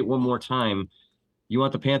tempt fate one more time. You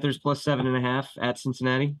want the Panthers plus 7.5 at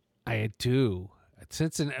Cincinnati? I do.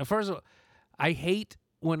 Cincinnati. First of all, I hate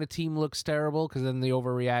when a team looks terrible because then the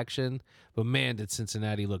overreaction. But man, did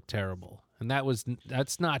Cincinnati look terrible, and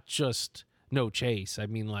that's not just no chase. I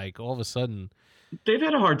mean, like all of a sudden, they've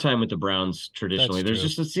had a hard time with the Browns traditionally. It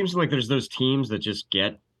seems like there's those teams that just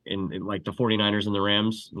get in like the 49ers and the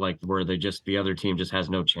Rams, like where the other team just has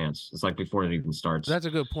no chance. It's like before it even starts. That's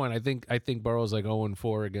a good point. I think Burrow's like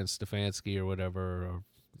 0-4 against Stefanski or whatever.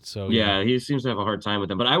 So yeah, he seems to have a hard time with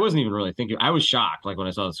them. But I wasn't even really thinking. I was shocked, like when I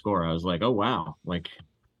saw the score. I was like, "Oh wow!" Like,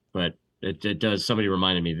 but it does. Somebody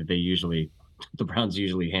reminded me that the Browns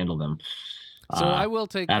usually handle them. So I will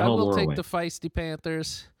take the feisty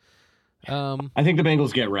Panthers. I think the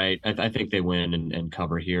Bengals get right. I think they win and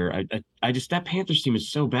cover here. I just that Panthers team is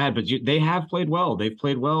so bad, but they have played well. They've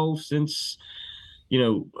played well since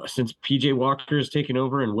PJ Walker has taken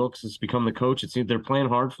over and Wilkes has become the coach. It seems they're playing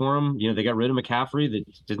hard for him. They got rid of McCaffrey.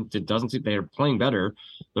 They're playing better.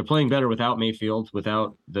 They're playing better without Mayfield,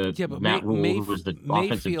 without Matt Rule, who was the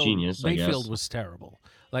offensive genius. Mayfield was terrible.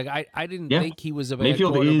 Like I didn't think he was a bad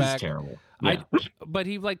Mayfield quarterback. Is terrible. Yeah. But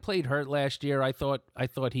he played hurt last year. I thought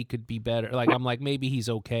he could be better. I'm like maybe he's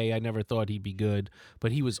okay. I never thought he'd be good,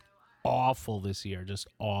 but he was awful this year, just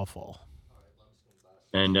awful.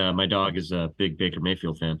 And my dog is a big Baker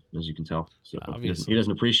Mayfield fan, as you can tell. So he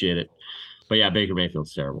doesn't appreciate it. But yeah, Baker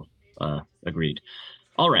Mayfield's terrible. Agreed.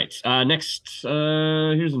 All right. Next,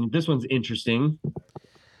 this one's interesting.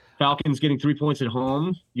 Falcons getting 3 points at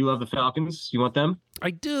home. You love the Falcons. You want them?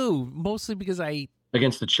 I do, mostly because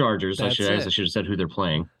against the Chargers. I should have said who they're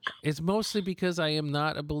playing. It's mostly because I am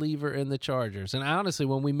not a believer in the Chargers. And honestly,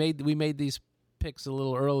 when we made these picks a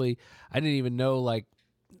little early, I didn't even know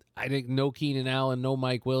I think no Keenan Allen, no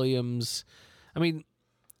Mike Williams. I mean,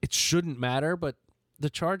 it shouldn't matter, but the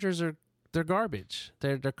Chargers they're garbage.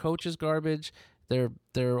 Their coach is garbage. They're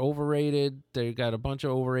overrated. They got a bunch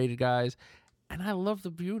of overrated guys, and I love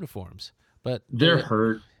the uniforms. But they're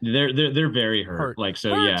hurt. They're very hurt. Like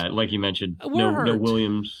so, yeah. Like you mentioned, no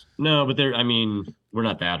Williams. No, but we're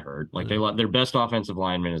not that hurt. Like their best offensive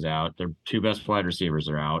lineman is out. Their 2 best wide receivers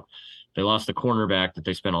are out. They lost the cornerback that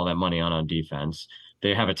they spent all that money on defense.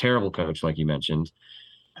 They have a terrible coach, like you mentioned.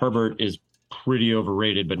 Herbert is pretty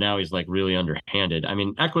overrated, but now he's like really underhanded. I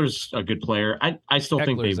mean, Eckler's a good player. I still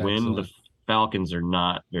think they win. Excellent. The Falcons are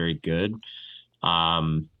not very good,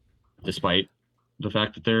 despite the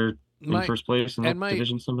fact that they're in first place in that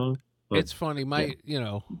division somehow. But, it's funny. My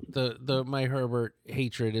Herbert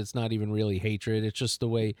hatred is not even really hatred. It's just the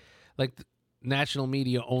way, like, the national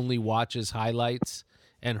media only watches highlights.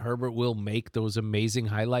 And Herbert will make those amazing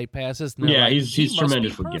highlight passes. Yeah, he's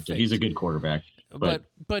tremendously gifted. He's a good quarterback.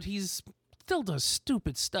 But he's still does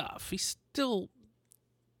stupid stuff. He's still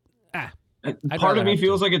part of me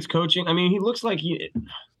feels like it's coaching. I mean, he looks like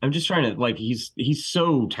I'm just trying to he's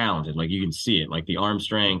so talented. Like you can see it. Like the arm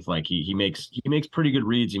strength. Like he makes pretty good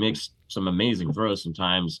reads. He makes some amazing throws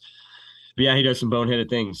sometimes. But yeah, he does some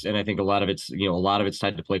boneheaded things, and I think a lot of it's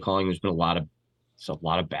tied to play calling. There's been a lot of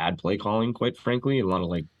bad play calling, quite frankly. A lot of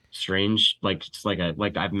strange. Like it's like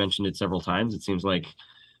I've mentioned it several times. It seems like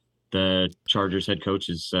the Chargers head coach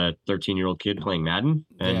is a 13-year-old kid playing Madden,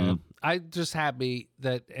 and I'm just happy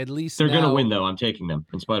that at least they're going to now, win. Though I'm taking them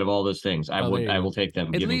in spite of all those things. I will take them.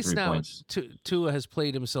 At Given least 3 now, points. Tua has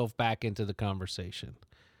played himself back into the conversation.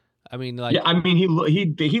 I mean, like, yeah, I mean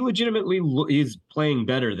he legitimately is playing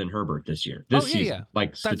better than Herbert this year, this season,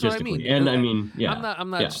 like that's statistically. what I mean. And I mean, yeah, I'm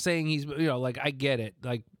not saying he's, like, I get it,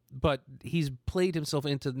 like, but he's played himself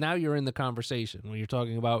into. Now you're in the conversation when you're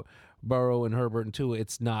talking about Burrow and Herbert and Tua.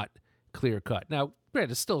 It's not clear cut. Now,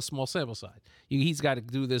 granted, it's still a small sample size. He's got to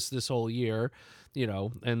do this whole year,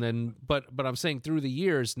 and then, but I'm saying through the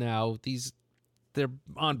years now, they're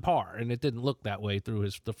on par, and it didn't look that way through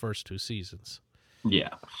the first 2 seasons.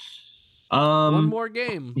 Yeah. One more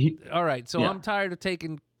game. All right, so yeah. I'm tired of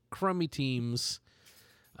taking crummy teams.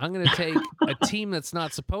 I'm going to take a team that's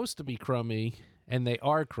not supposed to be crummy, and they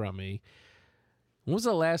are crummy. When was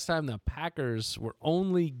the last time the Packers were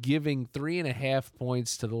only giving 3.5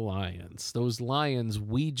 points to the Lions? Those Lions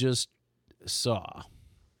we just saw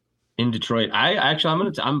in Detroit. I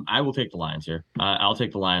will take the Lions here. I'll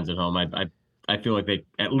take the Lions at home. I feel like they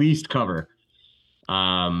at least cover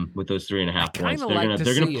with those 3.5 points.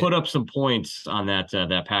 They're gonna put up some points on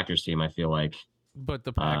that Packers team, I feel like. But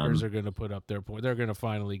the Packers are gonna put up their point. They're gonna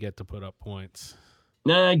finally get to put up points.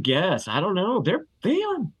 I guess. I don't know. They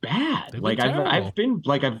are bad. Like I've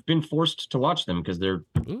been forced to watch them because they're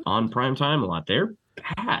on prime time a lot. They're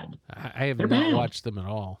bad. I have not watched them at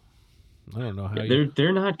all. I don't know how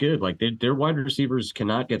they're not good. Like their wide receivers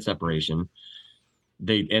cannot get separation.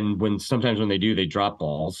 Sometimes when they do, they drop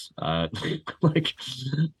balls. They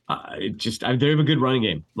have a good running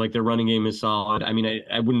game. Like their running game is solid. I mean,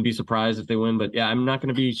 I wouldn't be surprised if they win, but yeah, I'm not going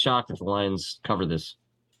to be shocked if the Lions cover this.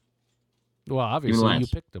 Well, obviously you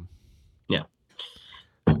picked them. Yeah.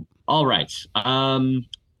 All right.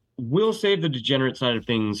 We'll save the degenerate side of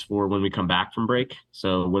things for when we come back from break.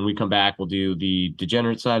 So when we come back, we'll do the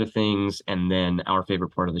degenerate side of things and then our favorite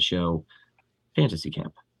part of the show, Fantasy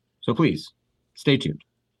Camp. So please stay tuned.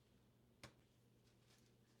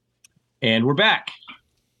 And we're back.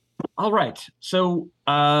 All right. So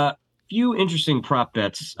few interesting prop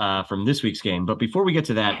bets from this week's game. But before we get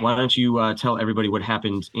to that, why don't you tell everybody what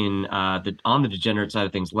happened on the degenerate side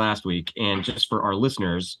of things last week? And just for our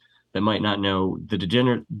listeners that might not know, the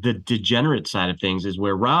degenerate side of things is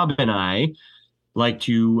where Rob and I like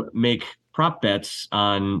to make prop bets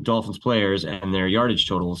on Dolphins players and their yardage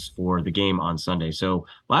totals for the game on Sunday. So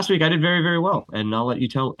last week I did very, very well, and I'll let you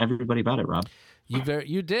tell everybody about it, Rob.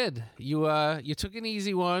 You did. You took an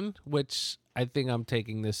easy one, which I think I'm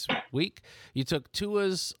taking this week. You took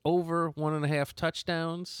Tua's over 1.5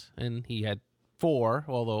 touchdowns, and he had 4,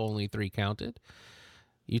 although only 3 counted.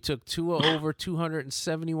 You took Tua over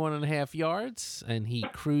 271.5 yards, and he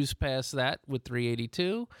cruised past that with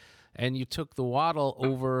 382. And you took the Waddle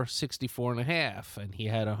over 64.5, and he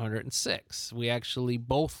had 106. We actually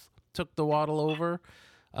both took the Waddle over.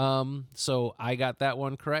 So I got that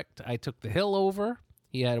one correct. I took the Hill over.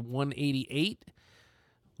 He had 188,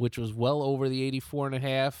 which was well over the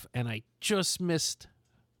 84.5, and I just missed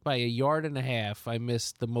by 1.5 yards. I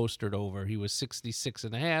missed the Mostert over. He was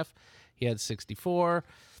 66.5. He had 64,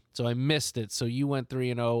 so I missed it. So you went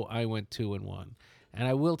 3-0. I went 2-1. And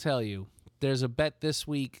I will tell you, there's a bet this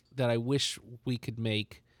week that I wish we could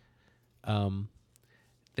make.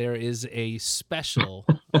 There is a special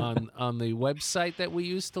on the website that we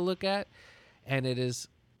used to look at, and it's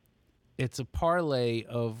a parlay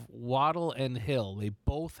of Waddle and Hill. They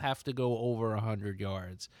both have to go over 100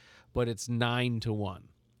 yards, but it's 9-1.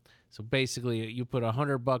 So basically, you put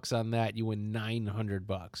 $100 on that, you win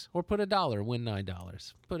 $900, or put $1, win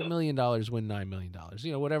 $9. Put $1 million, win $9 million.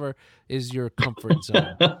 Whatever is your comfort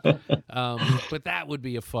zone. But that would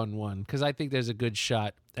be a fun one because I think there's a good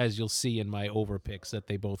shot, as you'll see in my over picks, that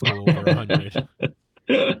they both go over 100.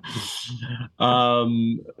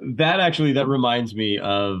 That reminds me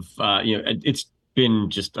of it's been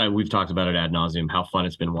just we've talked about it ad nauseum how fun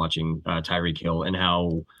it's been watching Tyreek Hill and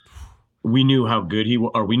how we knew how good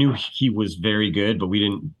we knew he was very good, but we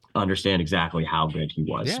didn't understand exactly how good he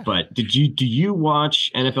was. Yeah. But do you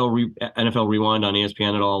watch NFL Rewind on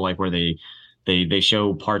ESPN at all? Like where they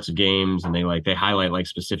show parts of games and they highlight like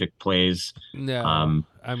specific plays. No,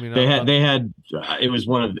 I mean it was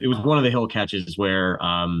one of the Hill catches where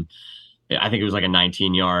I think it was like a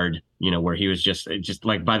 19-yard, where he was just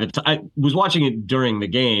like by the time I was watching it during the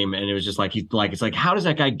game and it was just like it's like how does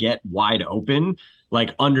that guy get wide open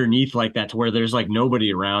like underneath like that to where there's like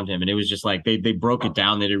nobody around him, and it was just like they broke it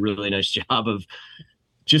down. They did a really nice job of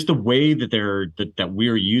just the way that that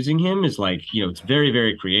we're using him is like, it's very,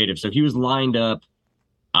 very creative. So he was lined up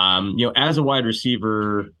as a wide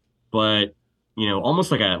receiver, but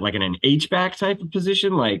almost like an H-back type of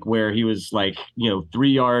position, like where he was like, 3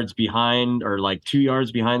 yards behind or like 2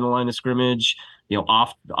 yards behind the line of scrimmage,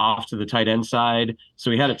 off to the tight end side. So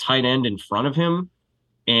he had a tight end in front of him,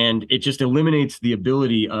 and it just eliminates the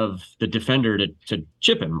ability of the defender to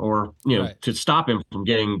chip him or, Right. to stop him from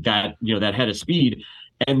getting that, that head of speed.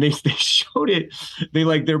 And they showed it.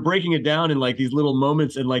 They're breaking it down in like these little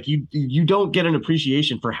moments, and like you don't get an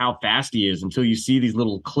appreciation for how fast he is until you see these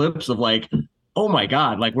little clips of like, oh my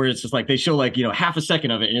God, like where it's just like they show like, half a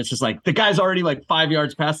second of it, and it's just like the guy's already like 5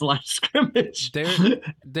 yards past the line of scrimmage.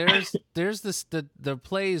 There's the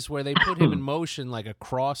plays where they put him in motion like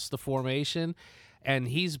across the formation, and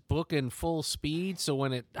he's booking full speed. So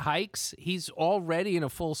when it hikes, he's already in a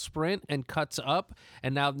full sprint and cuts up,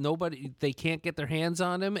 and now they can't get their hands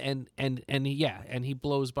on him, and he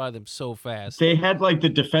blows by them so fast. They had like the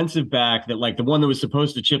defensive back that like the one that was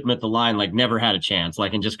supposed to chip him at the line, like never had a chance,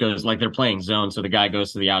 like, and just goes like they're playing zone. So the guy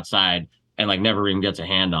goes to the outside and like never even gets a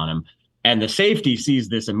hand on him. And the safety sees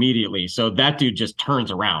this immediately. So that dude just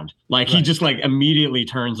turns around. Like he just like immediately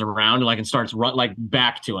turns around and starts like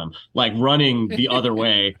back to him, like running the other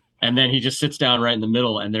way. And then he just sits down right in the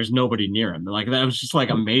middle, and there's nobody near him. Like that was just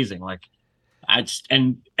like amazing. Like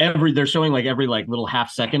they're showing like every like little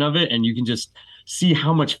half second of it, and you can just see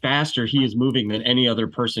how much faster he is moving than any other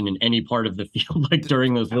person in any part of the field. Like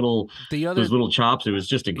during those little chops, it was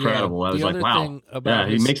just incredible. Yeah, I was like, wow,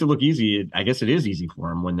 he makes it look easy. I guess it is easy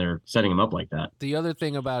for him when they're setting him up like that. The other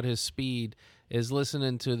thing about his speed is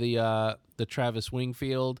listening to the Travis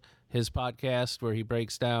Wingfield, his podcast where he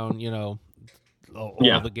breaks down, all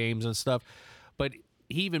the games and stuff. But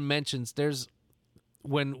he even mentions there's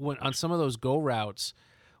when on some of those go routes,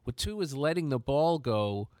 what two is letting the ball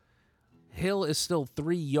go, Hill is still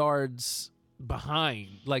 3 yards behind.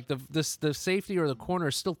 Like the safety or the corner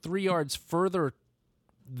is still 3 yards further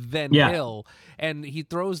than Hill, and he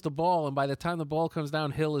throws the ball, and by the time the ball comes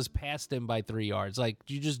down, Hill is past him by 3 yards. Like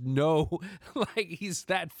you just know, like he's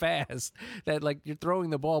that fast that like you're throwing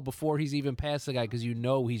the ball before he's even past the guy because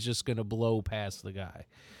he's just gonna blow past the guy.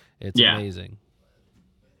 It's amazing.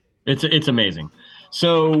 It's amazing.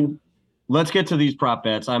 So let's get to these prop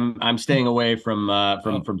bets. I'm staying away from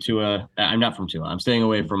Tua. I'm not from Tua. I'm staying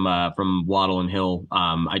away from Waddle and Hill.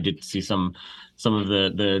 I did see some of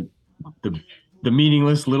the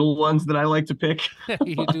meaningless little ones that I like to pick.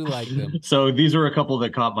 You do like them. So these are a couple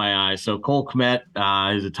that caught my eye. So Cole Kmet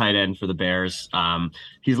is a tight end for the Bears.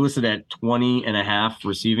 He's listed at 20.5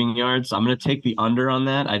 receiving yards. I'm going to take the under on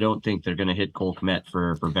that. I don't think they're going to hit Cole Kmet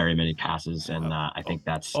for very many passes, and I think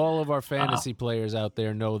that's all of our fantasy players out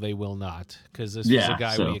there know they will not, because this is a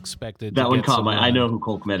guy we expected. That one caught my. I know who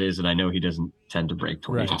Cole Kmet is, and I know he doesn't tend to break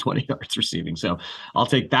 20 yards receiving. So I'll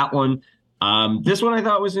take that one. This one I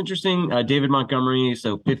thought was interesting. David Montgomery,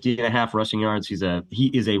 so 50.5 rushing yards. He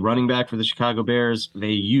is a running back for the Chicago Bears.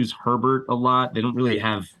 They use Herbert a lot. They don't really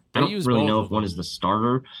have. I don't really know if one is the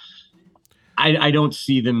starter. I don't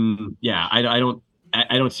see them. Yeah, I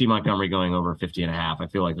don't see Montgomery going over 50.5. I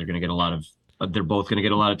feel like they're going to get a lot of. They're both going to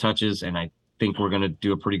get a lot of touches, and I think we're going to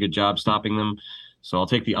do a pretty good job stopping them. So I'll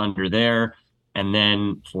take the under there. And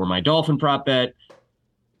then for my Dolphin prop bet,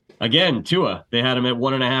 again, Tua, they had him at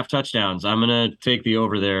 1.5 touchdowns. I'm going to take the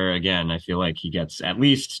over there again. I feel like he gets at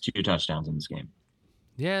least 2 touchdowns in this game.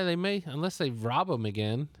 Yeah, they may, unless they rob him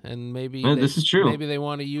again, and maybe this is true. Maybe they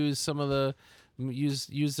want to use some of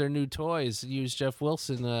use their new toys, use Jeff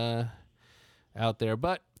Wilson out there.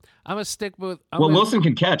 But I'm gonna stick with. Wilson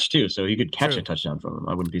can catch too, so he could catch a touchdown from him.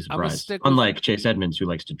 I wouldn't be surprised. Unlike Chase Edmonds, who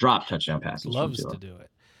likes to drop touchdown passes. Loves to do it.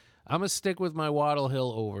 I'm going to stick with my Waddle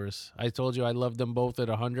Hill overs. I told you I loved them both at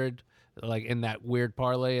 100, like in that weird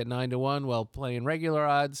parlay at 9-1. Well, playing regular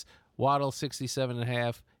odds, Waddle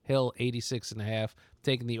 67.5, Hill 86.5,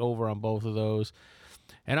 taking the over on both of those.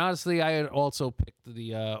 And honestly, I had also picked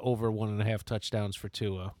the over 1.5 touchdowns for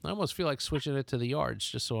Tua. I almost feel like switching it to the yards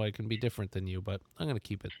just so I can be different than you, but I'm going to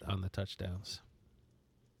keep it on the touchdowns.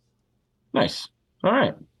 Nice. All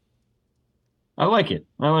right. I like it.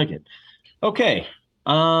 Okay.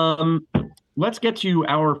 Let's get to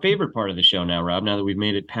our favorite part of the show now, Rob, now that we've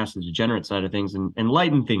made it past the degenerate side of things and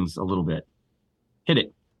lighten things a little bit. Hit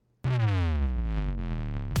it.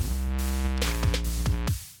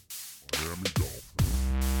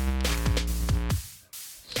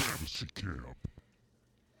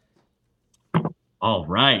 All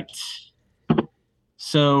right.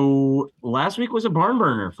 So last week was a barn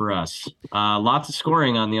burner for us. Lots of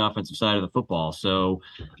scoring on the offensive side of the football. So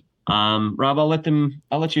Rob, I'll let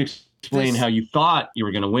you explain how you thought you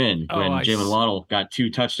were going to win when Jalen Waddle got 2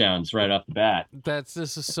 touchdowns right off the bat. This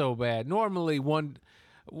is so bad. Normally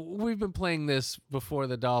we've been playing this before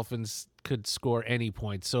the Dolphins could score any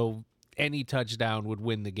points, so any touchdown would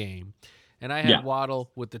win the game. And I had Waddle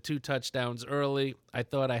with the 2 touchdowns early. I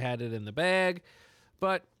thought I had it in the bag,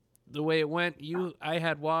 but the way it went, I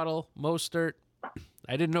had Waddle, Mostert.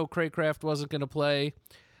 I didn't know Craycraft wasn't going to play.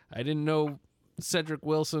 I didn't know Cedric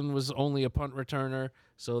Wilson was only a punt returner,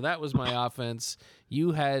 so that was my offense.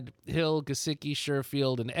 You had Hill, Gesicki,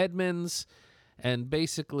 Sherfield, and Edmonds, and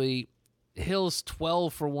basically Hill's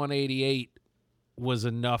 12 for 188 was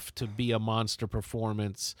enough to be a monster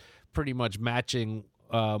performance, pretty much matching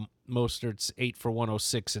Mostert's 8 for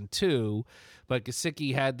 106 and 2, but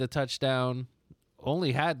Gesicki had the touchdown.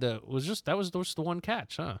 Only had that was just the one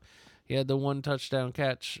catch, huh? He had the 1 touchdown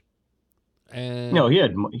catch, and no, he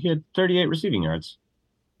had 38 receiving yards.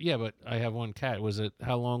 Yeah, but I have 1 catch.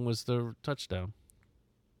 How long was the touchdown?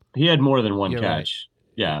 He had more than 1 catch. Right.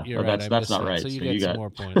 Yeah, You're right. that's not right. So you got some more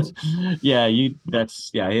points. He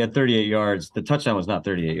had 38 yards. The touchdown was not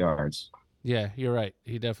 38 yards. Yeah, you're right.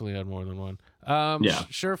 He definitely had more than 1.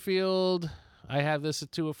 Sherfield, I have this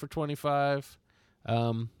at 2 for 25.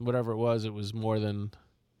 Whatever it was more than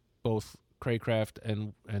both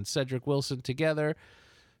Craycraft and Cedric Wilson together.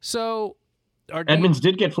 So Edmonds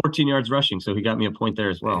did get 14 yards rushing, so he got me a point there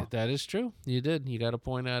as well. That is true. You did. You got a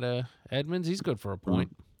point out of Edmonds. He's good for a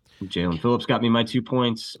point. Jalen Phillips got me my 2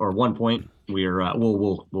 points or 1 point.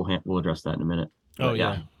 We'll address that in a minute. Oh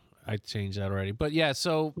yeah, I changed that already. But yeah,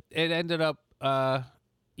 so it ended up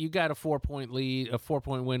you got a 4-point lead, a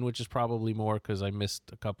 4-point win, which is probably more because I missed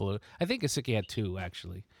a couple of. I think Gesicki had 2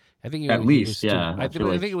 actually. I think at least, yeah. I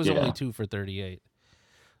think it was only 2 for 38.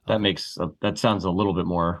 That sounds a little bit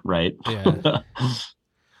more right. Yeah.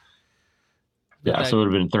 So it would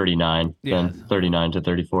have been 39, then 39 to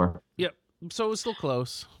 34. Yep. So it was still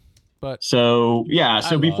close. But so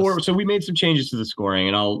we made some changes to the scoring,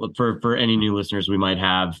 and I'll for any new listeners we might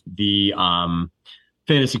have, the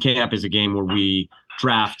Fantasy Camp is a game where we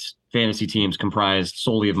draft fantasy teams comprised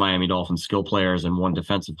solely of Miami Dolphins skill players and 1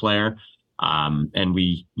 defensive player. And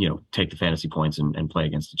we, take the fantasy points and play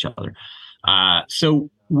against each other. So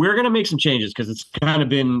we're going to make some changes because it's kind of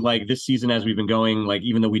been like this season as we've been going, like,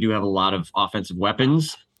 even though we do have a lot of offensive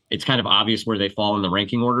weapons, it's kind of obvious where they fall in the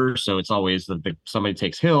ranking order. So it's always somebody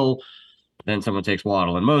takes Hill, then someone takes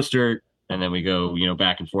Waddle and Mostert, and then we go,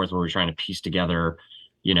 back and forth where we're trying to piece together,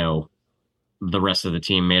 the rest of the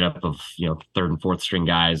team made up of, 3rd and 4th string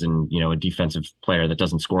guys and, a defensive player that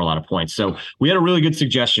doesn't score a lot of points. So we had a really good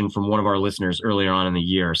suggestion from one of our listeners earlier on in the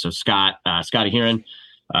year. So Scotty Heron,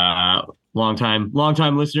 longtime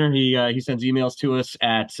listener. He sends emails to us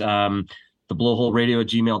at the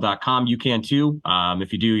blowholeradio@gmail.com. You can too.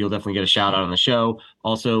 If you do, you'll definitely get a shout out on the show.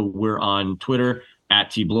 Also, we're on Twitter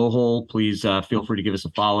at @blowhole. Please feel free to give us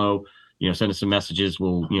a follow. Send us some messages.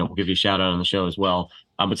 We'll give you a shout out on the show as well.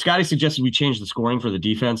 But Scotty suggested we change the scoring for the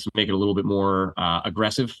defense to make it a little bit more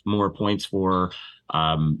aggressive, more points for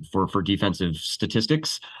defensive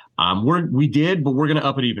statistics. We did, but we're going to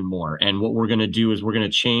up it even more. And what we're going to do is we're going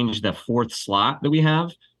to change the 4th slot that we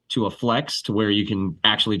have to a flex, to where you can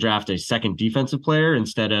actually draft a 2nd defensive player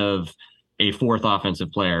instead of a 4th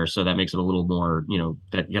offensive player. So that makes it a little more,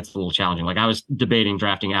 that gets a little challenging. Like I was debating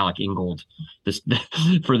drafting Alec Ingold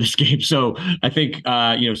for this game. So I think,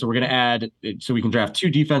 so we're going to add, so we can draft 2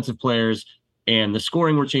 defensive players, and the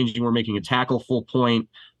scoring we're changing. We're making a tackle full point.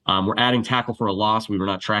 We're adding tackle for a loss. We were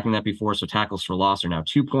not tracking that before. So tackles for loss are now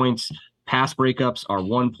 2 points. Pass breakups are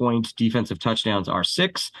 1 point. Defensive touchdowns are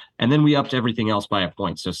 6. And then we upped everything else by a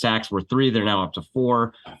point. So sacks were 3. They're now up to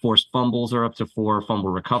 4. Forced fumbles are up to 4. Fumble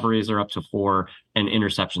recoveries are up to 4. And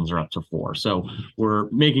interceptions are up to 4. So we're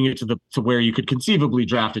making it to where you could conceivably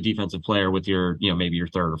draft a defensive player with your, maybe your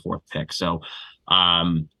 3rd or 4th pick. So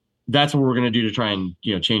that's what we're going to do to try and,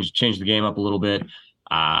 change the game up a little bit.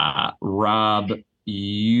 Rob,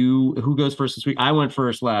 who goes first this week? I went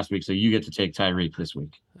first last week, so you get to take Tyreek this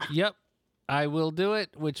week. Yep. I will do it,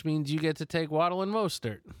 which means you get to take Waddle and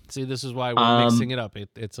Mostert. See, this is why we're mixing it up.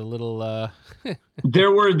 It's a little.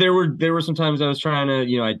 There were some times I was trying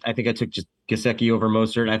to, I think I took just Gesicki over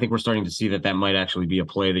Mostert. I think we're starting to see that might actually be a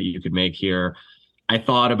play that you could make here. I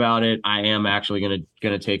thought about it. I am actually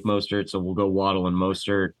gonna take Mostert, so we'll go Waddle and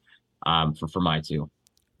Mostert for my 2.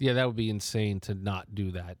 Yeah, that would be insane to not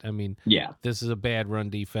do that. I mean, this is a bad run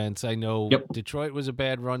defense. I know Detroit was a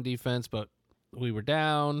bad run defense, but we were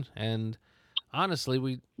down, and honestly,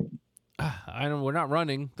 we're not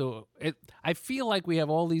running. I feel like we have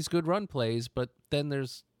all these good run plays, but then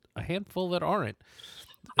there's a handful that aren't.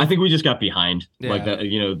 I think we just got behind, like that.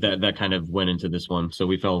 That kind of went into this one, so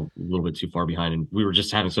we fell a little bit too far behind, and we were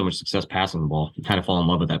just having so much success passing the ball. We kind of fall in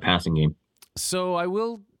love with that passing game. So I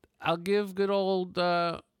will I'll give good old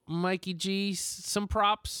Mikey G some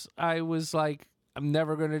props. I was like, I'm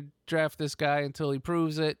never going to draft this guy until he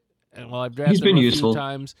proves it. And while I've drafted him a few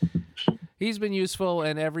times, he's been useful.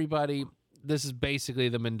 And everybody, this is basically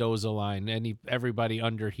the Mendoza line. Everybody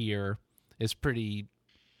under here is pretty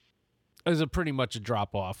much a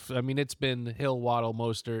drop off. I mean, it's been Hill, Waddle,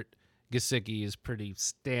 Mostert. Gesicki is pretty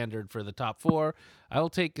standard for the top 4. I will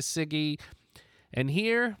take Gesicki. And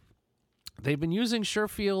here, they've been using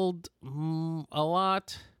Sherfield a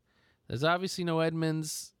lot. There's obviously no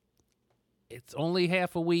Edmonds. It's only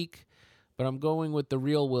half a week, but I'm going with the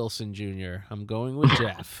real Wilson Jr. I'm going with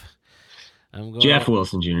Jeff. Jeff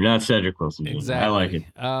Wilson Jr., not Cedric Wilson Jr. Exactly. I like it.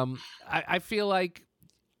 I feel like,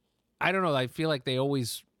 I don't know. I feel like they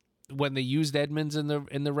always, when they used Edmonds in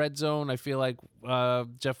the red zone, I feel like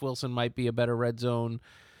Jeff Wilson might be a better red zone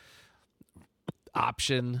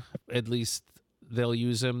option. At least they'll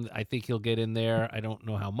use him. I think he'll get in there. I don't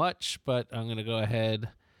know how much, but I'm going to go ahead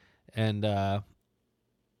and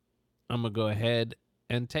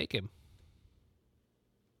take him.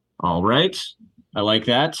 All right. I like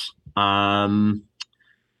that.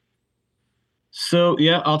 So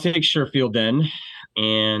yeah, I'll take Sherfield then.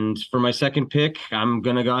 And for my second pick, I'm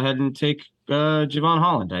going to go ahead and take Javon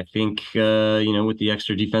Holland. I think, with the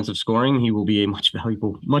extra defensive scoring, he will be a much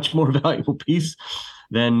more valuable piece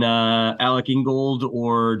than Alec Ingold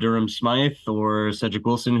or Durham Smythe or Cedric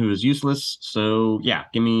Wilson, who is useless. So yeah,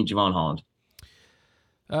 give me Javon Holland.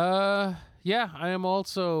 Yeah, I am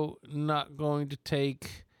also not going to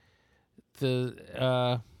take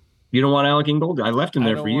the. You don't want Alec Ingold? I left him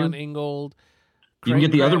there for you. I don't want Ingold. You can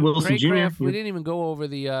get the other Wilson Jr. We didn't even go over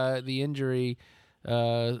the injury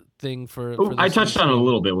thing for. I touched on it a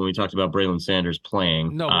little bit when we talked about Braylon Sanders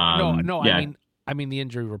playing. No. Yeah. I mean the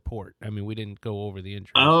injury report. I mean we didn't go over the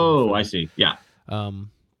injury. Oh, I see. Yeah.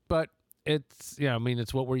 But it's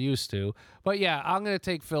it's what we're used to. But yeah, I'm gonna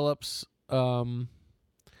take Phillips. Hopefully,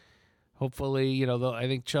 I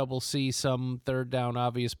think Chubb will see some third down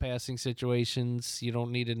obvious passing situations. You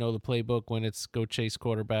don't need to know the playbook when it's go chase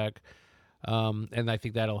quarterback. And I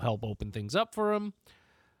think that'll help open things up for him.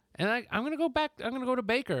 And I'm going to go back. I'm going to go to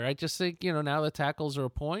Baker. I just think, now the tackles are a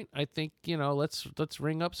point. I think, let's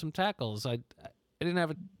ring up some tackles. I didn't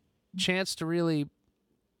have a chance to really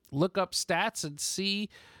look up stats and see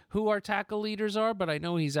who our tackle leaders are, but I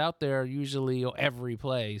know he's out there usually every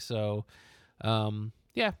play. So,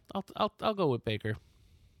 yeah, I'll go with Baker.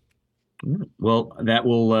 Well, that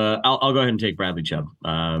will. I'll go ahead and take Bradley Chubb.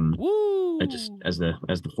 Woo! Just as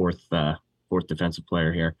the fourth defensive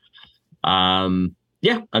player here.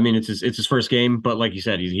 Yeah, I mean it's his first game, but like you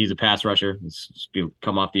said, he's a pass rusher. He's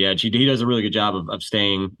come off the edge. He does a really good job of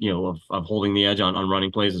staying, of holding the edge on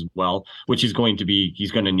running plays as well, which he's going to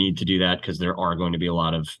need to do that because there are going to be a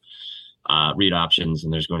lot of read options,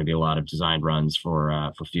 and there's going to be a lot of designed runs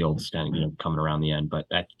for Fields coming around the end. But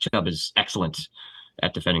Chubb is excellent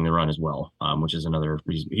at defending the run as well, which is another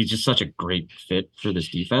reason. He's just such a great fit for this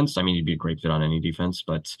defense. I mean, he'd be a great fit on any defense,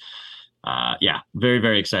 but yeah, very,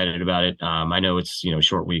 very excited about it. I know it's,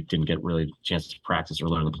 short week, didn't get really a chance to practice or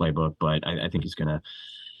learn the playbook, but I think he's going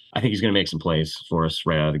to make some plays for us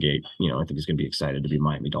right out of the gate. I think he's going to be excited to be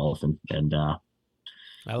Miami Dolphin, and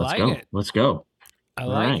I like it. Let's go. I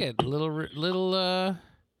like it. Little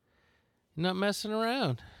not messing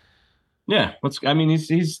around. Yeah,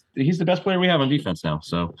 he's the best player we have on defense now.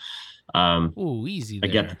 So, easy there.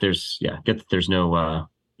 I get that there's no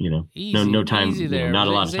easy, no time, easy there. Not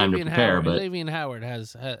a lot of time to prepare. But Xavier Howard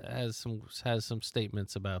has some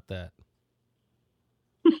statements about that.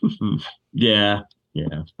 yeah.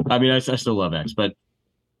 I mean, I still love X, but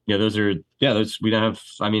those we don't have.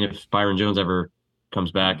 I mean, if Byron Jones ever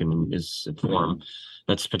comes back and is in form,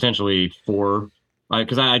 that's potentially 4.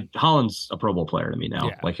 Because Holland's a Pro Bowl player to me now.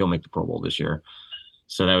 Yeah. Like he'll make the Pro Bowl this year.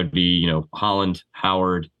 So that would be, Holland,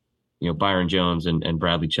 Howard, Byron Jones and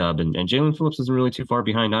Bradley Chubb, and Jalen Phillips isn't really too far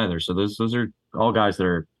behind either. So those are all guys that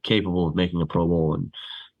are capable of making a Pro Bowl and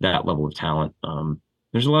that level of talent.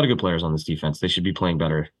 There's a lot of good players on this defense. They should be playing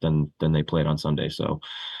better than they played on Sunday. So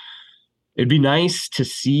it'd be nice to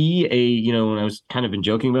see when I was kind of been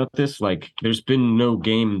joking about this, like there's been no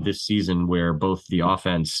game this season where both the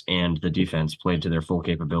offense and the defense played to their full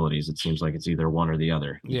capabilities. It seems like it's either one or the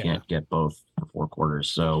other. You can't get both for 4 quarters.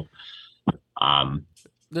 So,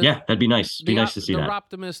 that'd be nice. Be nice to see that. The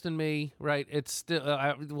optimist in me, right? It's still,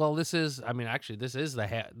 this is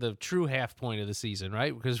the true half point of the season,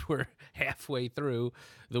 right? Because we're halfway through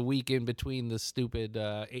the week in between the stupid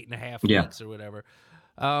 8.5 weeks or whatever.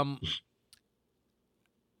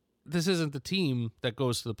 This isn't the team that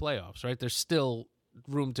goes to the playoffs, right? There's still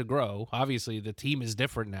room to grow. Obviously, the team is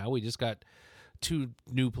different now. We just got two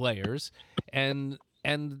new players, and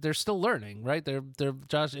they're still learning, right? They're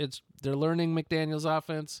learning McDaniel's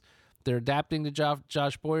offense. They're adapting to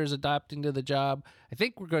Josh Boyer's adapting to the job. I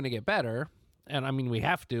think we're going to get better, and I mean we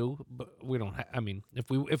have to, but we don't. I mean, if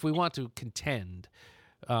we want to contend,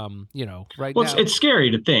 right now it's scary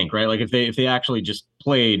to think, right? Like if they actually just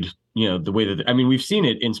played, the way that we've seen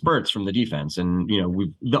it in spurts from the defense, and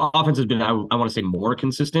the offense has been I want to say more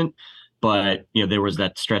consistent, but there was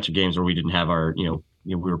that stretch of games where we didn't have our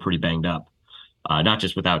we were pretty banged up, not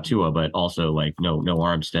just without Tua, but also like no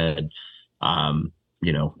Armstead. And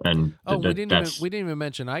we didn't even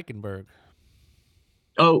mention Eichenberg.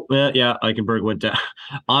 Oh, yeah, Eichenberg went down.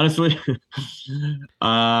 Honestly,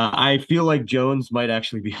 I feel like Jones might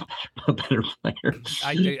actually be a better player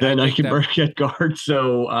than Eichenberg at guard.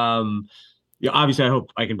 So, obviously, I hope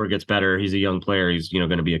Eichenberg gets better. He's a young player. He's going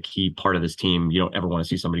to be a key part of this team. You don't ever want to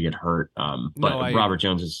see somebody get hurt. But Robert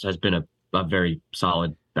Jones has been a very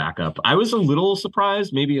solid backup. I was a little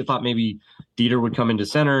surprised. I thought Dieter would come into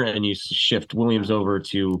center and you shift Williams over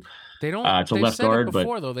to left guard.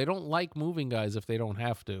 Before, though, they don't like moving guys if they don't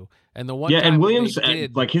have to. And the one and Williams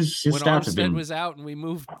did, like his stats have been was out and we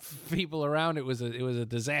moved people around. It was a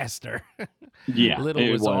disaster. Yeah, Little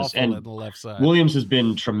was awful and on the left side. Williams has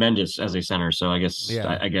been tremendous as a center, so I guess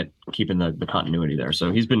I get keeping the continuity there.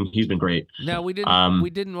 So he's been great. Now we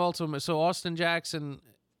didn't also. So Austin Jackson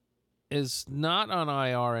is not on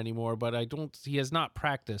IR anymore, but he has not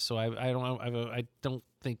practiced, so I don't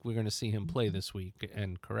think we're going to see him play this week.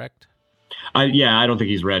 And correct? I don't think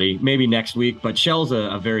he's ready. Maybe next week, but Shell's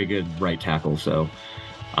a very good right tackle, so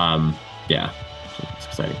it's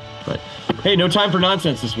exciting. But hey, no time for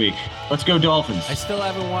nonsense this week. Let's go Dolphins. I still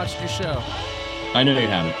haven't watched your show. I know you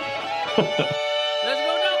haven't.